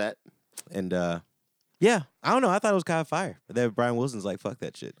 I feel that. And yeah, I don't know. I thought it was kind of fire. But then Brian Wilson's like, "Fuck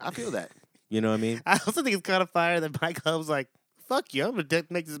that shit." I feel that. You know what I mean? I also think it's kind of fire that Mike Love's like, fuck you, I'm gonna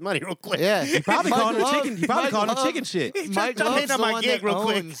make this money real quick. Yeah, He probably Mike called him Love- chicken. He probably Mike called him Love- chicken shit. Mike Stop Love's hating on the my one gig that real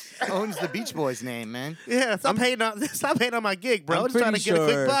quick. owns the Beach Boys name, man. Yeah, stop hating on my gig, bro. I'm just trying to get a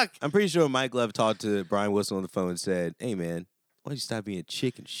quick buck. I'm pretty sure Mike Love talked to Brian Wilson on the phone and said, "Hey man, why don't you stop being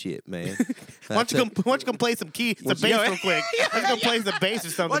chicken shit, man? Why don't you come play some bass real quick? Let's go play some bass or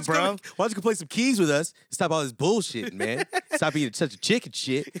something, bro. Why don't you come play some keys with us and stop all this bullshit, man? Stop being such a chicken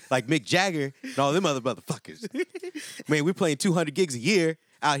shit like Mick Jagger and all them other motherfuckers. Man, we're playing 200 gigs a year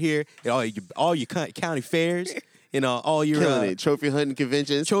out here at all your county fairs, all your Killing it. Trophy hunting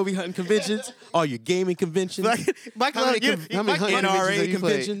conventions. trophy hunting conventions, all your gaming conventions, Mike How Love, many hunting Mike, conventions have NRA you played?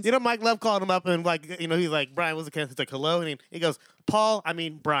 conventions. you know, Mike Love called him up and he's like, Brian, what's the case? He's like, hello, and he goes, Paul, I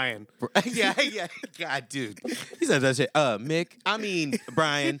mean Brian. yeah, God, dude. He said that shit.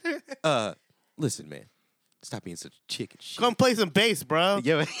 Brian. Listen, man, stop being such a chicken shit. Come play some bass, bro.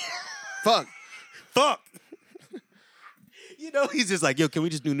 Yeah, Fuck. Fuck. He's just like, yo, can we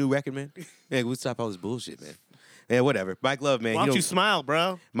just do a new record, man? Man, we'll stop all this bullshit, man. Yeah, whatever. Mike Love, man. Why don't you smile,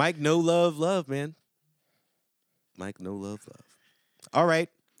 bro? Mike, no love, man. Mike, no love. All right.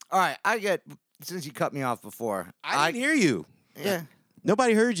 All right, since you cut me off before, I didn't hear you. Yeah.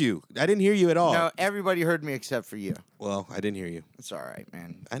 Nobody heard you. I didn't hear you at all. No, everybody heard me except for you. Well, I didn't hear you. It's all right,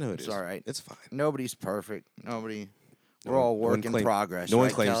 man. I know It's is. all right. It's fine. Nobody's perfect. We're all work in progress. No one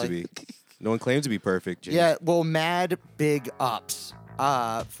right, claims Kelly? to be. No one claims to be perfect, James. Yeah, well, mad big ups.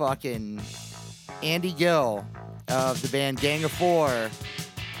 Fucking Andy Gill of the band Gang of Four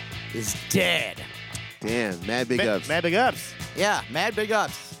is dead. Damn. Mad big ups. Mad big ups. Yeah, mad big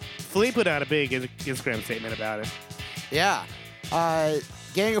ups. Flea put out a big Instagram statement about it. Yeah.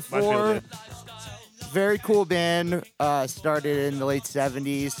 Gang of I feel Four, good. very cool band. Started in the late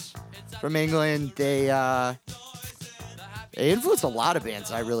 70s from England. They influenced a lot of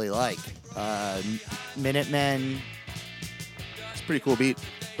bands I really like. Minutemen, It's a pretty cool beat.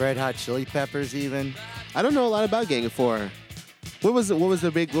 Red Hot Chili Peppers, even. I don't know a lot about Gang of Four. What was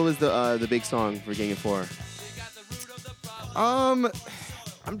the big song for Gang of Four?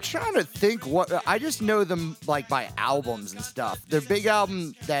 I'm trying to think I just know them like by albums and stuff. Their big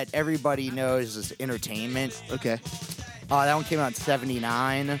album that everybody knows is Entertainment. Okay. That one came out in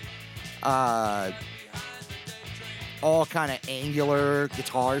 79. All kind of angular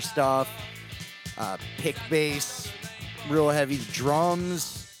guitar stuff. Pick bass, real heavy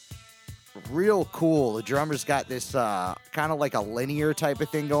drums. Real cool. The drummer's got this kind of like a linear type of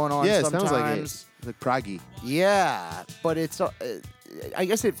thing going on Yeah, it sometimes. sounds like it. Like proggy. Yeah, but it's I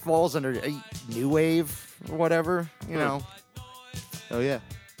guess it falls under new wave or whatever, Oh yeah.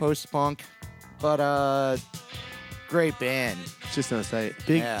 post punk. But great band. It's just on site.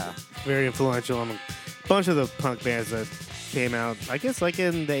 Big, Yeah. very influential on a bunch of the punk bands that came out, I guess, like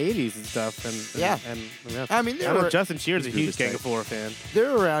in the 80s and stuff. And Yeah. yeah. I mean, they I know were- Justin Shear's a Let's do huge this Gang thing. of Four fan.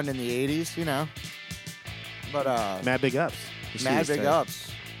 They're around in the 80s, you know. But Mad big ups. mad big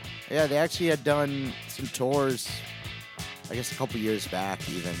ups. Yeah, they actually had done some tours, I guess a couple years back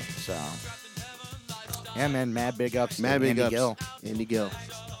even. So, yeah, man, mad big ups. to Mad big Andy ups. Gill. Andy Gill.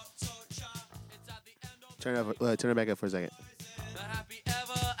 Turn it back up for a second.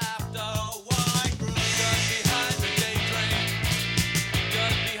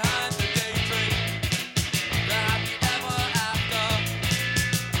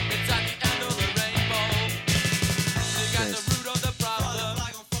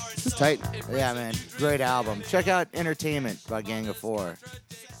 This is tight. Yeah, man, great album. Check out Entertainment by Gang of Four.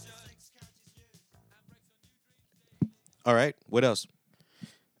 All right. What else?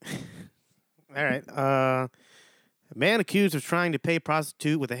 All right. A man accused of trying to pay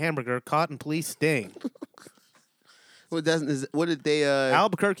prostitute with a hamburger caught in police sting. What did they?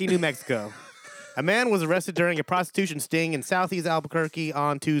 Albuquerque, New Mexico. A man was arrested during a prostitution sting in southeast Albuquerque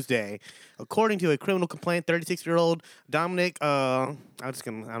on Tuesday. According to a criminal complaint, 36-year-old Dominic, I'm not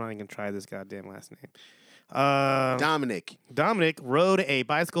even gonna try this goddamn last name. Dominic rode a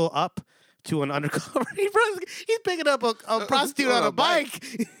bicycle up to an undercover. He's picking up a prostitute on a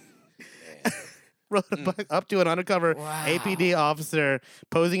bike. Rode a bike up to an undercover APD officer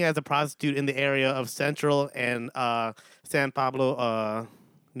posing as a prostitute in the area of Central and San Pablo,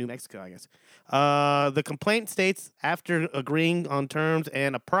 New Mexico, I guess. The complaint states after agreeing on terms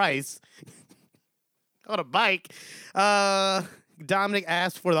and a price on a bike, Dominic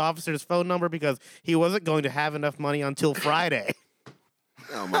asked for the officer's phone number because he wasn't going to have enough money until Friday.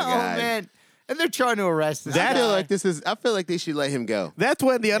 Oh my god. man. And they're trying to arrest this I guy. feel like they should let him go. That's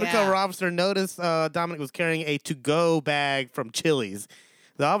when the undercover Yeah. officer noticed Dominic was carrying a to-go bag from Chili's.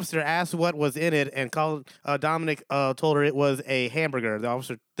 The officer asked what was in it and called Dominic told her it was a hamburger. The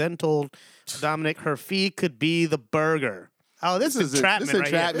officer then told Dominic her fee could be the burger. Oh, this is entrapment right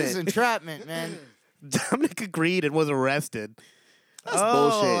here. This is entrapment, man. Dominic agreed and was arrested. That's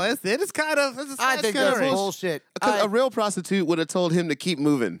bullshit. It is kind of. It's a I sad think that's story. bullshit. Because a real prostitute would have told him to keep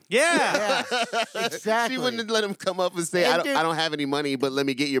moving. Yeah. Yeah, exactly. She wouldn't have let him come up and say, And I don't have any money, but let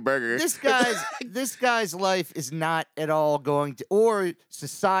me get your burger. This guy's life is not at all going to, or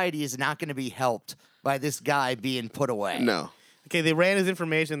society is not going to be helped by this guy being put away. No. Okay, they ran his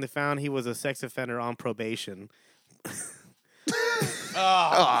information. They found he was a sex offender on probation.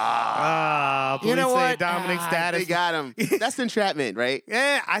 Police You know say what? Dominic's status. They got him. That's entrapment, right?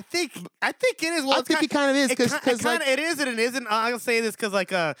 Yeah, I think it is. Well, I think it kind of is because like it is and it isn't. I'll say this because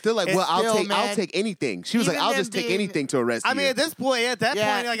they're like, it's well, still, I'll man, take anything. She was like, even I'll them just take being- anything to arrest I you. mean, at this point,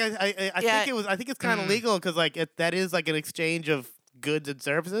 Yeah. like I Yeah. think it's kind of legal because like that is like an exchange of goods and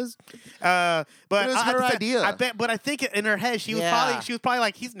services. But But it was her I idea. I bet, but I think in her head she was Yeah. probably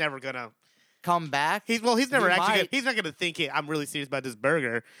like, he's never gonna. Come back. He's never He actually. might. He's not gonna think I'm really serious about this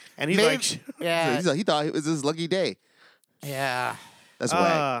burger, and he's Maybe- like, yeah, He's like, he thought it was his lucky day. yeah. That's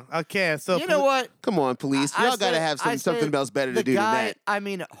whack. okay, so You know what? Come on, police. I Y'all got to say- have I say something else better to the do guy, than that. I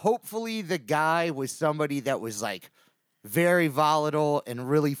mean, hopefully the guy was somebody that was like very volatile and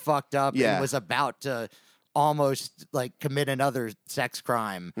really fucked up Yeah. and was about to almost like commit another sex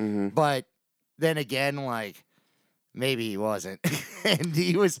crime. Mm-hmm. But then again, like maybe he wasn't. And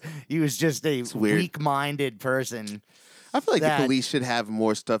he was just a weird. weak-minded person. I feel like that- the police should have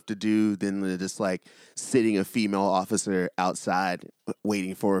more stuff to do than just like sitting a female officer outside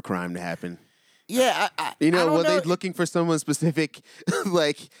waiting for a crime to happen. Yeah, I You know, don't were know. they looking for someone specific?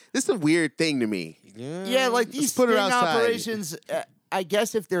 Like, this is a weird thing to me. Yeah, like these put her sting outside. operations. I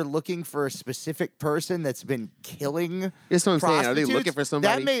guess if they're looking for a specific person that's been killing, That's what I'm saying. Are they looking prostitutes, for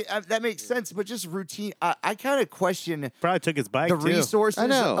somebody? That makes sense, but just routine. I kind of question probably took his bike the too. resources I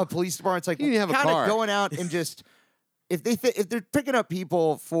know. of police departments. Like, You didn't have a kind car. of going out and just if they're picking up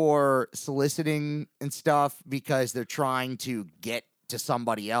people for soliciting and stuff because they're trying to get to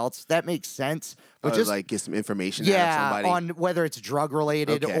somebody else, that makes sense. But Or, just like get some information out of yeah, somebody. on whether it's drug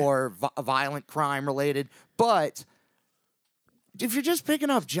related Okay. or violent crime related. But if you're just picking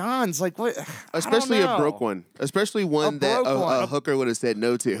up Johns, like what? Especially I don't a know. broke one. Especially one that broke a one. hooker would have said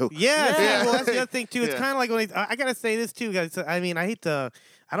no to. Yeah, see, Yeah. well, that's the other thing too. It's Yeah. kind of like when I gotta say this too, guys. I mean, I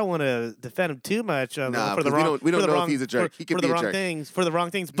don't want to defend him too much Nah, for the 'cause we wrong. don't for the know if wrong- he's a jerk. For, He could for be the a wrong jerk. things. For the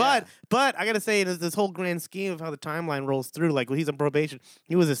wrong things. But I gotta say, this whole grand scheme of how the timeline rolls through. Like when he's on probation,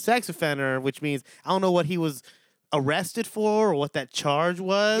 he was a sex offender, which means I don't know what he was arrested for or what that charge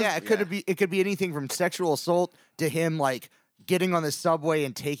was. Yeah, it could be anything from sexual assault to him like getting on the subway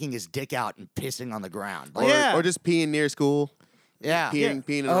and taking his dick out and pissing on the ground. Like, Or, Yeah. or just peeing near school. Yeah. Peeing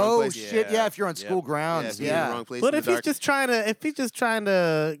in the wrong Oh place. shit! Yeah, if you're on Yep. school Yeah, grounds, peeing in yeah. the wrong place But in if the he's dark. just trying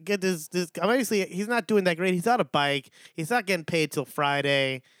to get this, obviously he's not doing that great. He's on a bike. He's not getting paid till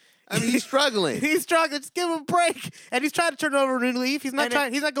Friday. I mean, he's struggling. He's struggling. Just give him a break. And he's trying to turn over a new leaf. He's not And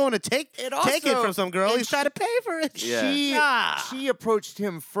trying. He's not going to take it also- from some girl. and He's trying to pay for it. Yeah. She approached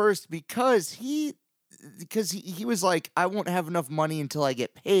him first because he was like, I won't have enough money until I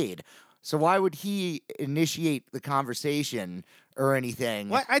get paid. So why would he initiate the conversation or anything?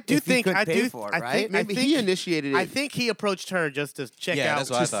 Well, I do if he think couldn't I pay do. for it, I right? think Maybe I think he initiated it. I think he approached her just to check Yeah, out that's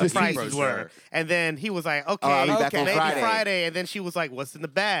what I just thought. the He prices approached were, her. and then he was like, "Okay, I'll be back on maybe Friday." Friday." And then she was like, "What's in the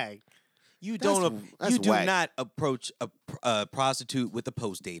bag?" You That's- don't. that's You do whack. not approach a prostitute with a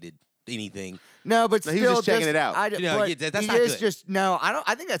post dated anything. No, but No, still, he was just checking it out. No, but yeah, that's he not is good. just no.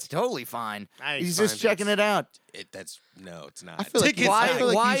 I think that's totally fine. He's just checking it out. It's not. I feel like- Tickets I Why? feel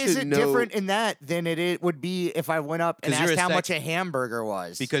like why you is should it know- different in that than it would be if I went up and 'Cause you're asked a how much sex- a hamburger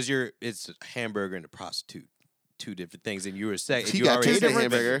was? because it's a hamburger and a prostitute, two different things, and you're a sex. He you got already two said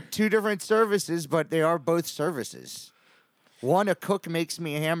different hamburger. two different services, but they are both services. One, a cook makes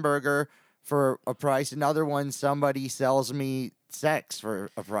me a hamburger for a price. Another one, somebody sells me sex for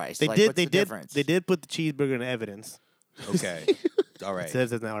a price. They Like, did. what's They the did. difference? They did put the cheeseburger in evidence. Okay, all It right.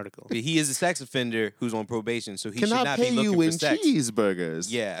 says in the article. But he is a sex offender who's on probation, so he should Cannot not pay be looking you for in sex. cheeseburgers.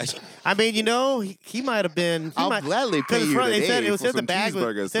 Yeah, I mean, he might have been. I'll gladly pay you They said today it was for said the some bag was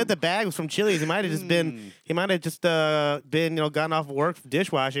cheeseburgers, said the bag was from Chili's. He might have just been. He might have just been gotten off of work from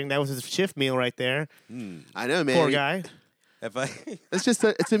dishwashing. That was his shift meal right there. I know, man. Poor guy. if I It's just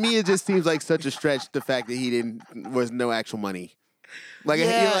to me, it just seems like such a stretch. The fact that he was no actual money. Like,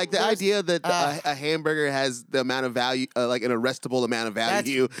 Yeah, like the there's- idea that a hamburger has the amount of value, like an arrestable amount of That's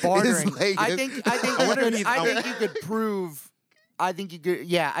value, bartering. is like, I think you could prove. I think you could.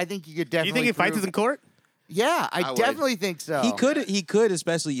 Yeah, I think you could Do definitely. you think he fights us prove- in court? Yeah, I I would. definitely think so. he could,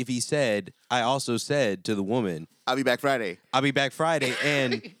 especially if he said, I also said to the woman, I'll be back Friday. I'll be back Friday,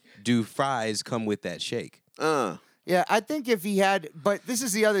 and do fries come with that shake? Yeah, I think if he had, but this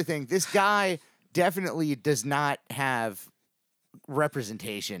is the other thing. This guy definitely does not have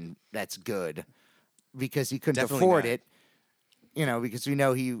representation that's good because he couldn't Definitely afford not. it. Because we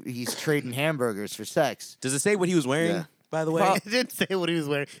know he's trading hamburgers for sex. Does it say what he was wearing? Yeah. By the way, Well, It didn't say what he was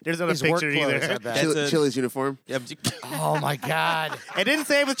wearing. There's not a His work picture clothes, either. I bet. That's a- Chili's uniform. Yeah, but Oh my God! It didn't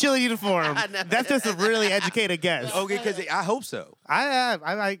say it was Chili uniform. That's just a really educated guess. okay, because I hope so.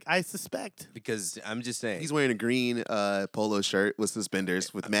 I suspect. Because I'm just saying. He's wearing a green polo shirt with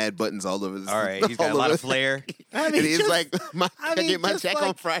suspenders with mad buttons all over his. all right, he's got a all lot over- of flair. I And he's just- like, I get my just check like,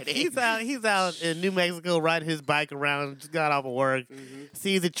 on Friday. He's out in New Mexico riding his bike around. Just got off of work,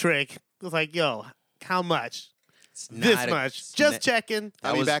 sees a trick. Was like, yo, how much? It's This not a- much. it's Just not- checking.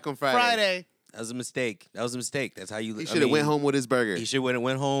 I'll be was back on Friday. Friday. That was a mistake. That's how you. He should have went home with his burger. He should have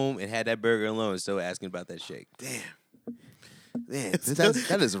went home and had that burger alone. Still asking about that shake. Man,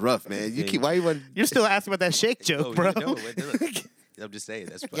 that is rough, man. You keep why you want? You're still asking about that shake joke, Oh, bro. no, I'm just saying.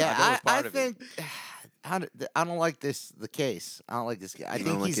 That's Yeah, that was I part of think it. I don't like the case. I don't like this guy. I You think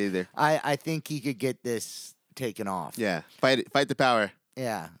don't like he's. it either? I think he could get this taken off. Yeah, fight the power.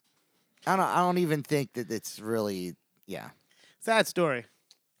 Yeah. I don't even think that it's really. Yeah. Sad story.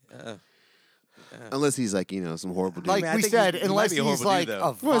 Unless he's like some horrible dude. Like I we think said, he might unless be a he's horrible like dude, a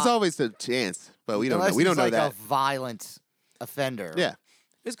though. well, it's vi- always a chance, but we don't know. unless We don't he's know like that. a violent offender. Yeah,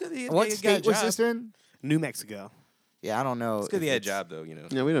 It's good. He What got a state was job. this in? New Mexico. Yeah, I don't know. It's good if he had a it's job though.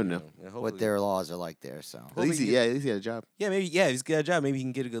 yeah, we don't know. Yeah, What hopefully- their laws are like there, so At least he had a job. Yeah, maybe. Yeah, he's got a job. Maybe he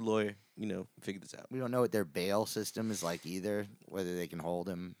can get a good lawyer. Figure this out. we don't know what their bail system is like either. Whether they can hold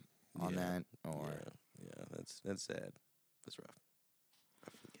him on Yeah. that or Yeah, that's sad. That's rough.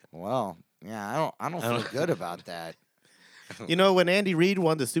 well, yeah, I don't feel good about that. You know, when Andy Reid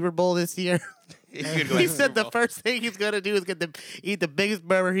won the Super Bowl this year, He's gonna go he to the said Super the Bowl. first thing he's gonna do is eat the biggest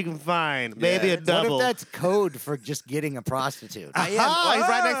burger he can find, maybe Yeah. a double. What if that's code for just getting a prostitute? Aha, he's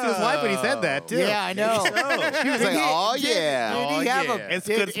right next to his wife when he said that too. Yeah, I know. He was like, "Oh Did yeah." he have yeah. It's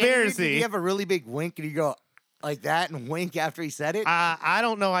did conspiracy. he have a really big wink and you go like that and wink after he said it? I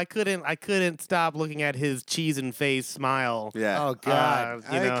don't know. I couldn't stop looking at his cheese and face smile. Yeah. Oh God.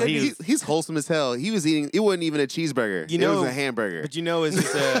 You know, could he be- was- He's wholesome as hell. He was eating. It wasn't even a cheeseburger. You it know- was a hamburger. But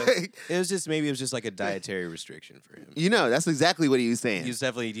it's just it was just like a dietary restriction for him. That's exactly what he was saying.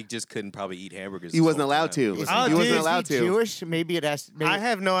 He just couldn't probably eat hamburgers. He his wasn't whole allowed time. to. Is Oh, he dude, wasn't is allowed he to. Jewish? Maybe it has. Maybe I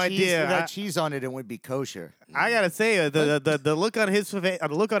have no cheese, idea. If it had I- cheese on it, it would be kosher. I gotta say the look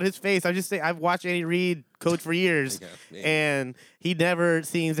on his face. I just say I've watched Andy Reid coach for years, Yeah. and he never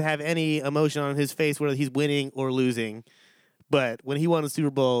seems to have any emotion on his face whether he's winning or losing. But when he won the Super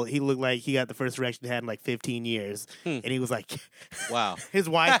Bowl, he looked like he got the first erection he had in like 15 years. And he was like, Wow. his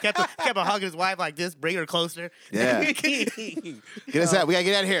wife kept on hugging his wife like this, bring her closer. Yeah. Get us out. We gotta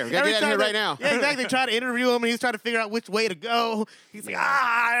get out of here. We gotta Every get out of here time right now. Yeah, exactly. They tried to interview him, and he's trying to figure out which way to go. He's like,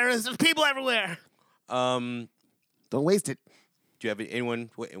 there's people everywhere. Don't waste it. Do you have anyone?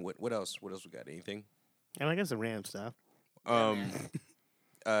 What else? What else we got? Anything? And I guess the Ram stuff.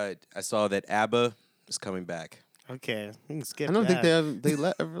 I saw that ABBA is coming back. Okay, we can skip I don't that. think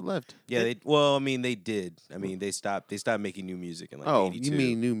they ever left. Yeah, they did. I mean, they stopped making new music in like Oh, 82. you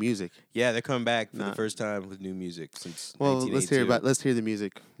mean new music? Yeah, they're coming back for the first time with new music since Well, 1982. let's hear the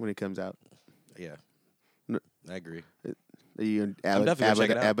music when it comes out. Yeah, No. I agree. Are you on I'm definitely gonna check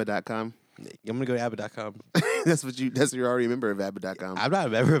it out. ABBA.com? I'm gonna go to ABBA.com. That's what you're already a member of ABBA.com. I'm not a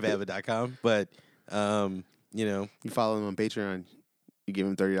member of ABBA.com, but you know, You follow him on Patreon. You give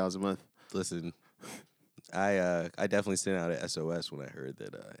him $30 a month. listen, I definitely sent out an SOS when I heard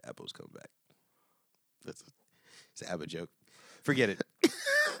that ABBA was coming back. It's an ABBA joke. Forget it.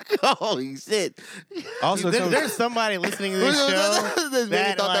 Holy shit! Also, There's somebody listening to this show That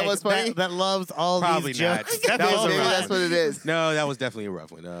maybe thought that was funny? that loves all Probably these not. jokes. That was a Maybe rough that's what it is. no, that was definitely a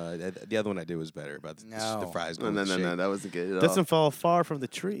rough one. The other one I did was better about the fries. No, going with shake. that wasn't good at all. Doesn't fall far from the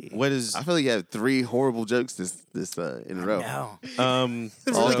tree. What is I feel like you have 3 horrible jokes this in a row. No. It's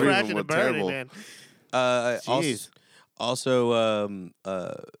All really 3 of crashing them and were burning, terrible. man. also, Jeez.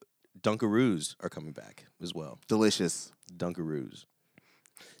 Dunkaroos are coming back as well. Delicious. Dunkaroos.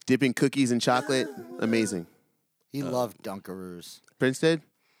 Dipping cookies in chocolate. Amazing. He loved Dunkaroos. Prince did?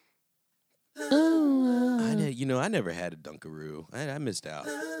 I never had a Dunkaroo. I missed out.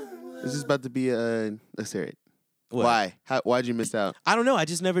 This is about to be let's hear it. What? Why? Why'd you miss out? I don't know. I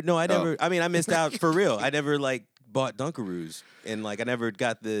just never. No, I never. I mean, I missed out for real. I never bought Dunkaroos, and I never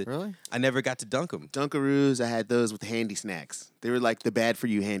got the. Really? I never got to dunk them. Dunkaroos, I had those with handy snacks. They were like the bad for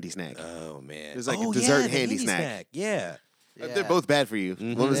you handy snack. Oh man, It was like a oh, dessert yeah, the handy snack. Yeah, They're both bad for you.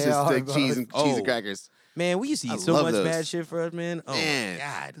 One was They just are like cheese and both. cheese Oh. and crackers. man, we used to I eat so love much those. bad shit for us, man. Oh Man. my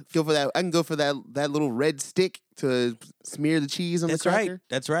god, Go for that. I can go for that little red stick to smear the cheese on that's the right. cracker.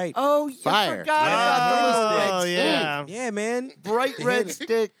 That's right. Oh, you Fire. forgot about those Oh, sticks. yeah. Yeah, man. Bright red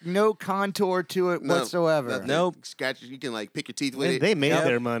stick, no contour to it No, whatsoever. nothing. Nope. Scratch. You can like pick your teeth with Man, it. they made Yep.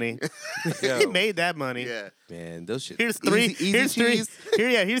 their money. they Yo, made that money. Yeah. man, those shit. Here's three. Easy here's cheese.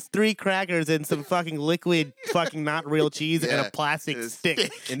 three. Here's 3 crackers and some fucking liquid, fucking not real cheese and Yeah. a plastic It's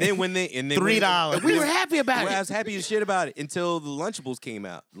stick. And then when they $3. We were happy about Well, I it. was happy as shit about it until the Lunchables came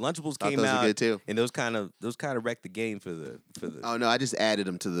out. Lunchables Thought came those were out, good, too. and those kind of wrecked the game for the. Oh no, I just added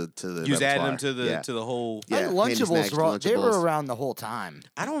them to the. You just added them to the yeah. to the whole. Yeah, Like handy Lunchables, snacks, they were Lunchables. around the whole time.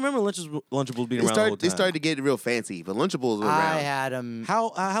 I don't remember Lunchables being They around the whole time. started to get real fancy, but Lunchables were I around. had them.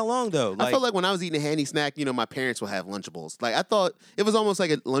 How long though? I felt like when I was eating a handy snack, my parents would have Lunchables. Like I thought it was almost like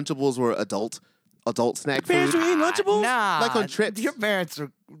Lunchables were adult snack parents food. were eating Lunchables. Nah, Like on trips. Your parents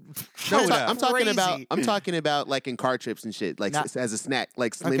are. No, yeah. I'm Crazy. talking about like in car trips and shit, like Nah. as a snack,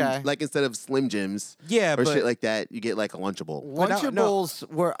 like Slim, Okay. like instead of Slim Jims Yeah, or but shit like that, you get like a Lunchable. But no- Lunchables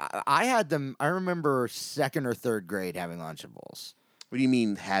were. I had them. I remember 2nd or 3rd grade having Lunchables What do you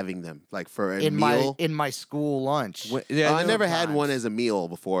mean having them like for a in meal? my school lunch. yeah, I never had times. one as a meal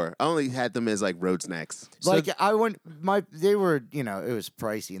before. I only had them as like road snacks. Like I went, they were, it was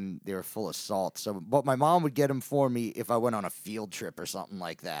pricey and they were full of salt. So, but my mom would get them for me if I went on a field trip or something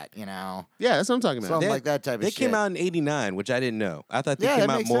like that. Yeah, that's what I'm talking about. Something like that type of They shit. came out in '89, which I didn't know. I thought they Yeah, came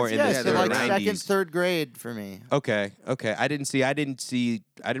that out makes more sense. in Yeah, the they so were like 90s. 2nd, 3rd grade for me. Okay.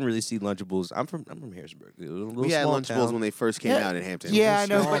 I didn't really see Lunchables. I'm from Harrisonburg. A little We had small Lunchables town. when they first came Yeah. out in Hampton. Yeah, I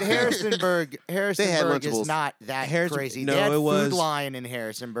know, small but town. Harrisonburg is Lunchables. not that crazy. no, they had it was- Food Lion in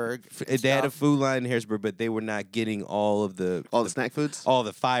Harrisonburg. They had a stuff. food line in Harrisonburg, but they were not getting all of the All the snack foods. all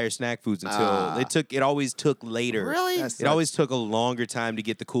the fire snack foods until Ah. it always took later. Really? That's- It always took a longer time to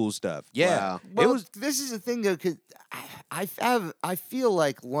get the cool stuff. Yeah. Wow. Well, it was this is the thing though, because I feel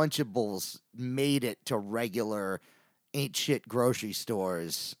like Lunchables made it to regular ain't shit grocery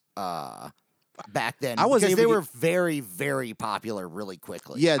stores back then. I wasn't because they able to were very, very popular really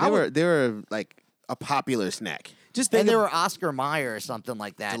quickly. Yeah, I they were like a popular snack. just think and they of- were Oscar Mayer or something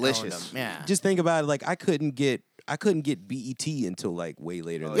like that. owned Delicious. them. Yeah. just think about it. Like I couldn't get BET until like way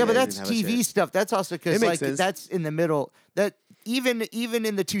later. Oh, than Yeah, that. but they that's didn't have a TV shit. stuff. That's also because It makes like sense. that's in the middle. That even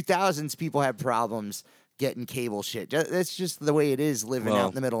in the 2000s, people had problems getting cable shit. That's just the way it is living Well, out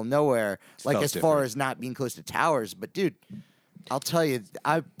in the middle of nowhere. Like felt as far different. as not being close to towers, but dude, I'll tell you,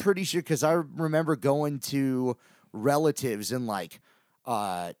 I'm pretty sure because I remember going to relatives in like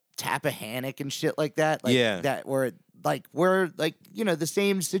Tappahannock and shit like that. Like Yeah. that where like we're like the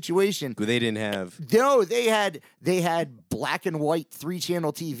same situation. They didn't have. No, they had black and white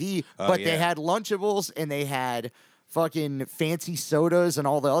 3-channel TV, but they yeah. had Lunchables and they had fucking fancy sodas and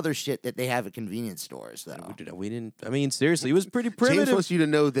all the other shit that they have at convenience stores. Though We didn't. I mean, seriously, it was pretty James primitive. wants you to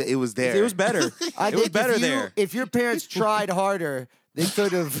know that it was there. It was better. It was better there. If your parents tried harder, they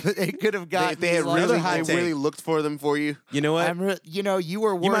could have. They could have gotten. If they had Another hot they take. really looked for them for you. You know what? You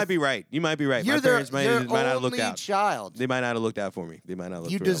were. You might be right. You might be right. You're My parents might their not have looked only out. child. They might not have looked out for me. They might not.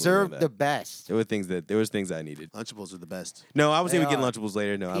 Look You for me. I wouldn't know deserve that. the best. There was things I needed. Lunchables are the best. No, I was They able to get are. Lunchables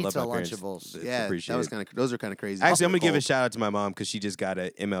later. No, I love Pizza my parents. Lunchables. Yeah, appreciate that was it. those are kind of crazy. Actually, I'm gonna give a Cold. shout out to my mom because she just got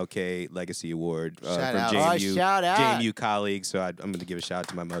a MLK Legacy Award Shout from out. JMU, Shout out. JMU colleague. So I'm gonna give a shout out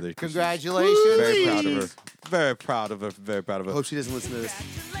to my mother. 'cause she's Congratulations. Very proud of her. Very proud of her. Very proud of her. I hope she doesn't listen to this.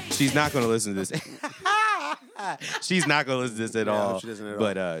 She's not going to listen to this. She's not going to listen to this at Yeah, I hope all. she doesn't at all.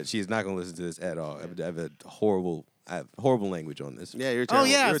 But she's not going to listen to this at all. I have a horrible language on this. Yeah, you're terrible.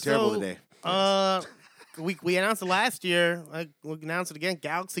 Oh yeah, You're terrible so, today. We announced it last year. We announced it again.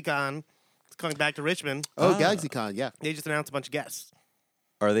 GalaxyCon. It's coming back to Richmond. Oh, GalaxyCon, yeah. They just announced a bunch of guests.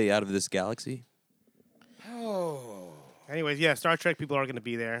 Are they out of this galaxy? Anyways, yeah, Star Trek people are going to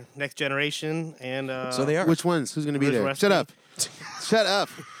be there. Next Generation and So they are. Which ones? Who's going to be Where's the there? rest Shut of up. Shut up.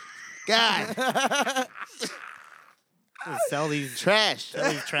 God. sell these Trash.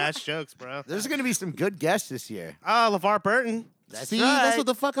 trash jokes, bro. There's going to be some good guests this year. LeVar Burton, That's See, right. that's what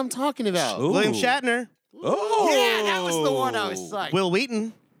the fuck I'm talking about. Ooh. William Shatner, Oh. Yeah, that was the one I was psyched. Will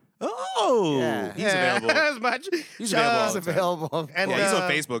Wheaton. Oh. Yeah. He's available. as much. He's available all He's the time. available. And Yeah, he's on uh,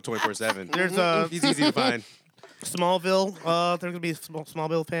 Facebook 24/7. There's He's easy to find. Smallville. There's gonna be a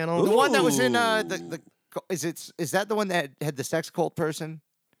Smallville panel. The one that was in Ooh. the is that the one that had the sex cult person?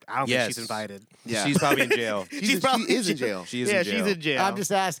 I don't Yes. think she's invited. Yeah. She's probably in jail. She is in jail. She is Yeah, in jail. she's in jail. I'm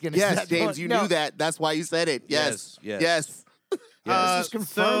just asking. Is Yes, that the James, one- you No, knew that. That's why you said it. Yes. Yes, yes. Yes. I was just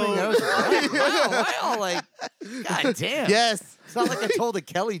confirming. so- I was like, wow, like, god damn. Yes. It's not like I told a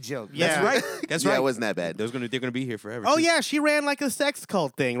Kelly joke. Yeah. That's right. That's Yeah, right. it wasn't that bad. They're gonna be here forever. Oh too. yeah, she ran like a sex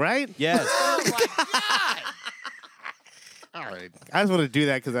cult thing, right? Yes. Oh my god. All right. I just wanted to do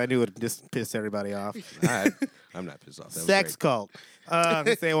that because I knew it would just piss everybody off. All right. I'm not pissed off. That was Sex great. cult.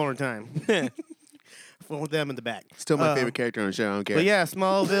 Say it one more time. With them in the back. Still my favorite character on the show. I don't care. But yeah,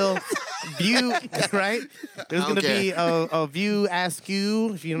 Smallville, View, right? There's I gonna don't be a View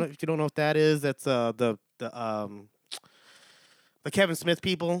Askew. If you don't know what that is, that's the Kevin Smith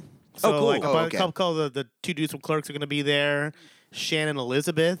people. So cool. like Oh, a okay. couple of the two dudes from Clerks are gonna be there. Shannon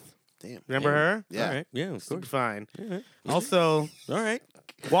Elizabeth, Damn. remember her? Yeah. All right. Yeah, of Super course. fine. right. Also, All right.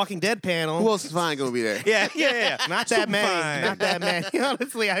 Walking Dead panel. Who else is fine going to be there? Yeah. Not that many. fine. Not that many.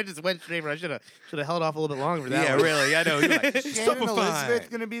 Honestly, I just went straight for. I should have held off a little bit longer for that. Yeah, one. really. I know. You're like, Shannon super Elizabeth fine.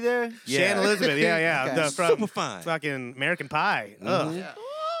 gonna be there? Yeah. Shannon Elizabeth. Yeah. Okay. The, from Super fine. fucking American Pie. Ugh.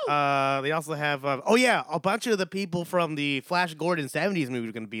 Yeah. They also have. A bunch of the people from the Flash Gordon '70s movie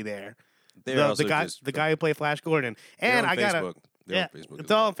are going to be there. They're also The guy who played Flash Gordon. they're And on I got Facebook. They're yeah, on Facebook it's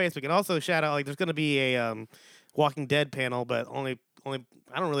as all well. on Facebook. And also shout out there's going to be a Walking Dead panel, but only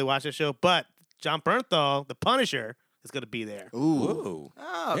I don't really watch that show. But John Bernthal, the Punisher, is going to be there. Ooh. Whoa.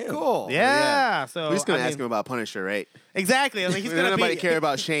 Oh, Damn. cool. Yeah. So We're just going I to ask mean, him about Punisher, right? exactly. I mean, he's going to Nobody be. care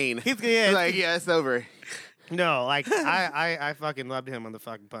about Shane. He's He's like, yeah, it's over. No, like I fucking loved him on the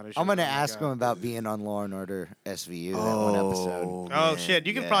fucking Punisher. I'm gonna Oh my ask God. him about being on Law and Order SVU that one episode. Oh man, shit!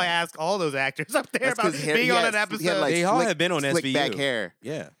 You can yeah. probably ask all those actors up there That's about 'cause being he on had- an episode. he had, like, They all slick- have been on slick SVU. back hair.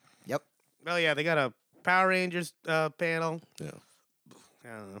 Yeah. Yep. Oh yeah, they got a Power Rangers panel. Yeah.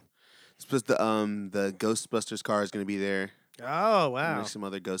 I don't know. Supposed the Ghostbusters car is going to be there. Oh And wow. there's some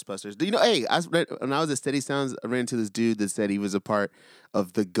other Ghostbusters. Do you know? Hey, when I was at Steady Sounds, I ran into this dude that said he was a part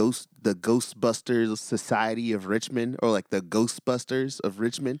of the Ghostbusters Society of Richmond, or like the Ghostbusters of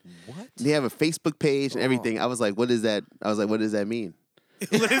Richmond. What? They have a Facebook page and everything. I was like, what is that? I was like, what does that mean?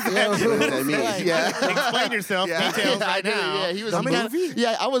 What is that? What does that mean? Like- Yeah. Explain yourself. Details I right did, now. Yeah, he was The kinda- movie?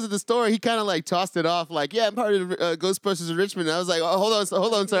 Yeah, I was at the store. He kind of like tossed it off, like, "Yeah, I'm part of Ghostbusters of Richmond." And I was like, "Oh, hold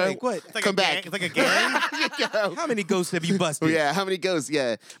on, sir. Like what? It's like Come a gang. back." It's like a gang. How many ghosts have you Oh, busted? yeah, how many ghosts?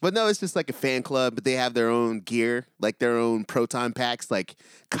 Yeah, but no, it's just like a fan club, but they have their own gear, like their own proton packs, like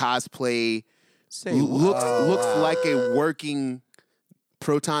cosplay. Say Looks like a working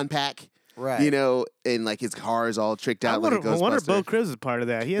proton pack. Right. You know, and like his car is all tricked I out like a wonder Ghostbuster. Bo Cribs is part of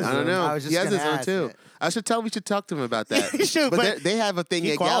that. He has. I don't know. I was just He has his gonna own ask too. it. We should talk to him about that. You should, but they have a thing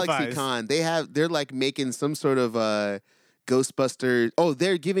he at qualifies. GalaxyCon. They're like making some sort of Ghostbuster. Oh,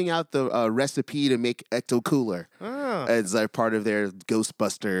 they're giving out the recipe to make Ecto Cooler. Oh. as like part of their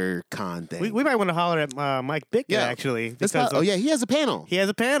Ghostbuster con thing. We might want to holler at Mike Bickett Yeah. actually. That's Because not, he has a panel. he has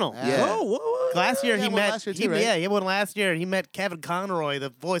a panel. Yeah. Oh, Last year Yeah, he one met. last year too, right? Yeah, he won last year. He met Kevin Conroy, the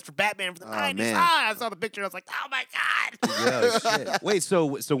voice for Batman from the 90s. man. I saw the picture. I was like, oh my god. yeah, shit. Wait, so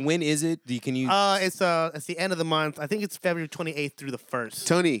when is it? Can you? It's the end of the month. I think it's February 28th through the 1st.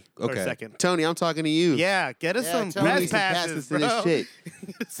 Tony, Or Okay. 2nd. Tony, I'm talking to you. Yeah, get us Yeah, some Tony. We press need some passes, to this bro. shit.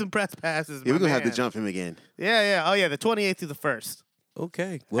 Some press passes. Yeah, we're my gonna have to man. jump him again. Yeah. Oh yeah, the 28th through the 1st.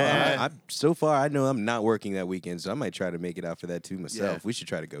 Okay. Well, I so far I know I'm not working that weekend, so I might try to make it out for that too myself. Yeah. We should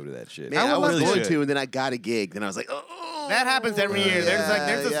try to go to that shit. Man, I was really going should. to, and then I got a gig. Then I was like, oh. That happens every year.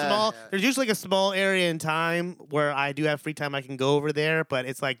 Yeah. There's usually like a small area in time where I do have free time. I can go over there, but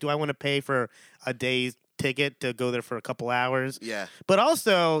it's like, do I want to pay for a day's ticket to go there for a couple hours? Yeah. But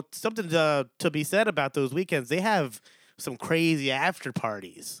also something to be said about those weekends. They have some crazy after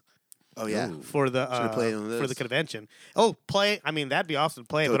parties Oh yeah. Ooh. for the Should've played on for the this. convention. Oh, play! I mean, that'd be awesome to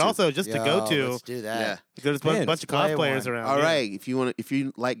play. Go But to. also just to go to. Let's do that. Yeah. There's a Man, bunch of let's play cosplayers one. around. All yeah. right. If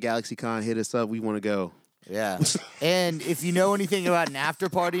you like GalaxyCon, hit us up. We want to go. Yeah. And if you know anything about an after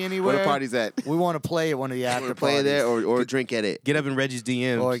party anywhere, Where the party's at? we want to play at one of the after We're playing parties. there or drink at it. Get up in Reggie's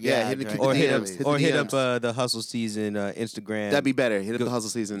DM. Or Yeah, hit the- drink or the hit it. up DMs. Hit the or hit up DMs. the Hustle Season Instagram. That'd be better. Hit up Go- the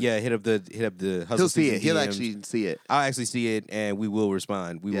hustle season. Yeah, hit up the Hustle He'll see Season it. He'll DMs. actually see it. I'll actually see it, and we will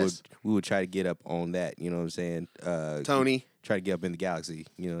respond. Yes. We would try to get up on that. You know what I'm saying? Tony. Try to get up in the galaxy.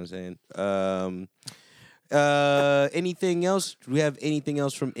 You know what I'm saying? Anything else? Do we have anything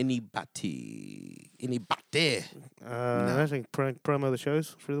else from anybody? Anybody? I think promo the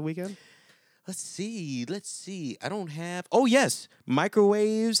shows for the weekend. Let's see. I don't have. Oh yes,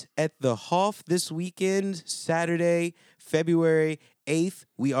 microwaves at the Hoff this weekend, Saturday, February 8th.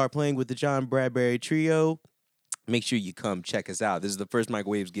 We are playing with the John Bradbury Trio. Make sure you come check us out. This is the first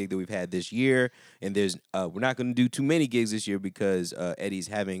microwaves gig that we've had this year, and we're not going to do too many gigs this year because Eddie's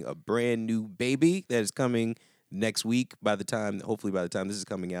having a brand new baby that is coming next week. Hopefully by the time this is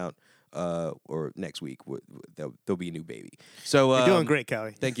coming out, or next week, there'll be a new baby. So You're doing great,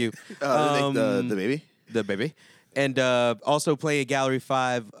 Callie. Thank you. The baby. The baby. And also play at Gallery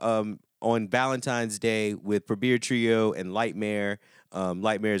 5 on Valentine's Day with Prabir Trio and Lightmare.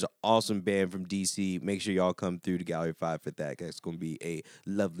 Lightmare is an awesome band from DC. Make sure y'all come through to Gallery 5 for that. 'Cause it's going to be a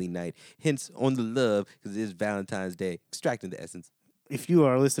lovely night. Hence on the love, because it is Valentine's Day. Extracting the essence. If you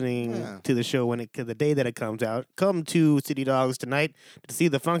are listening to the show the day that it comes out, come to City Dogs tonight to see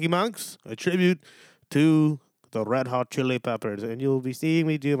the Funky Monks, a tribute to the Red Hot Chili Peppers, and you'll be seeing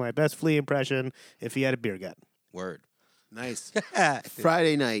me do my best Flea impression if he had a beer gut. Word. Nice.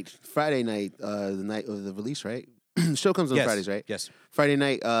 Friday night, the night of the release, right? The show comes on Yes. Fridays, right? Yes. Friday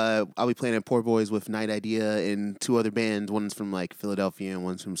night, I'll be playing at Poor Boys with Night Idea and two other bands. One's from like Philadelphia and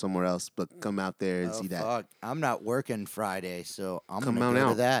one's from somewhere else. But come out there and see that. Fuck. I'm not working Friday, so I'm Come gonna on go to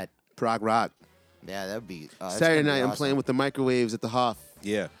out. that. Prog rock. Yeah, that'd be that's Saturday gonna be night, I'm awesome. playing with the Microwaves at the Hoff.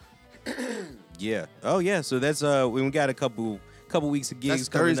 Yeah. Yeah. Oh, yeah. So that's, we got a couple weeks of gigs That's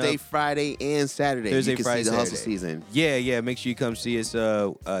coming Thursday, up. Friday, and Saturday. Thursday, you can Friday, see the hustle Saturday. season. Yeah. Make sure you come see us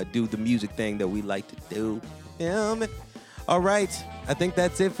do the music thing that we like to do. All right. I think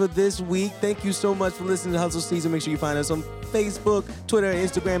that's it for this week. Thank you so much for listening to Hustle Season. Make sure you find us on Facebook, Twitter, and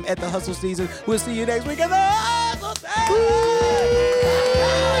Instagram at The Hustle Season. We'll see you next week at The Hustle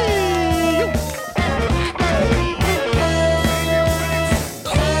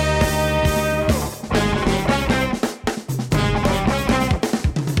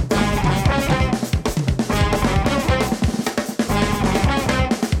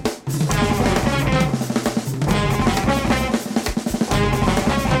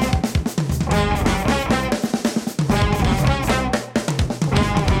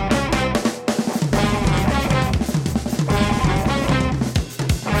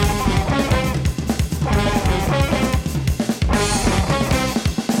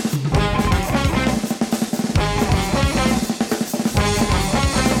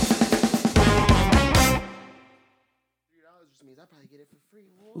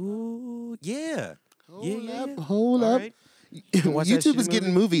Ooh, yeah. Hold All up. right. watch that shit YouTube is in getting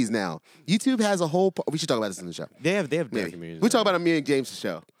movie? movies now. YouTube has a whole. We should talk about this in the show. They have Maybe. documentaries. We talk about it on me and James'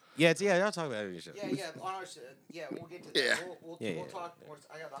 show. Yeah, y'all talk about it in your show. On our yeah, we'll get to Yeah. that. We'll Yeah. talk more.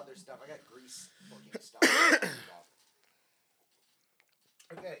 I got other stuff. I got grease looking stuff.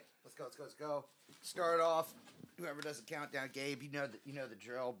 Okay, let's go. Start off. Whoever does the countdown, Gabe, you know the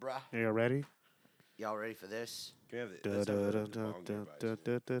drill, bruh. Are you ready? Y'all ready for this? Can we have it?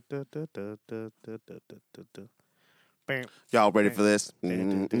 Y'all ready for this?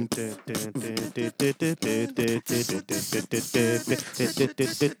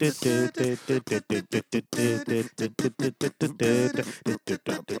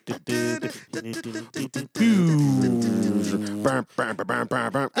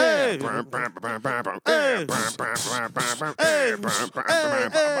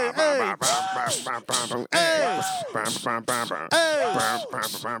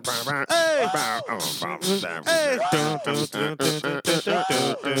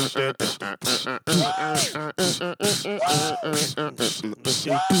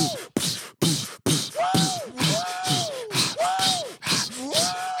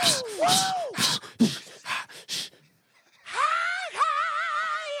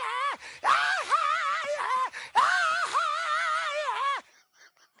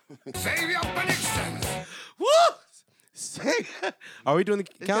 Save your predictions. Woo! Are we doing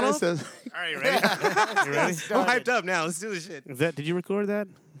the count off? All right, you ready? You ready? I'm hyped up now. Let's do this shit. Did you record that?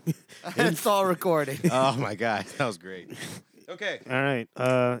 It's all recorded. Oh my god, that was great. Okay. All right.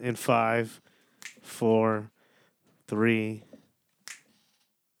 In 5, 4, 3,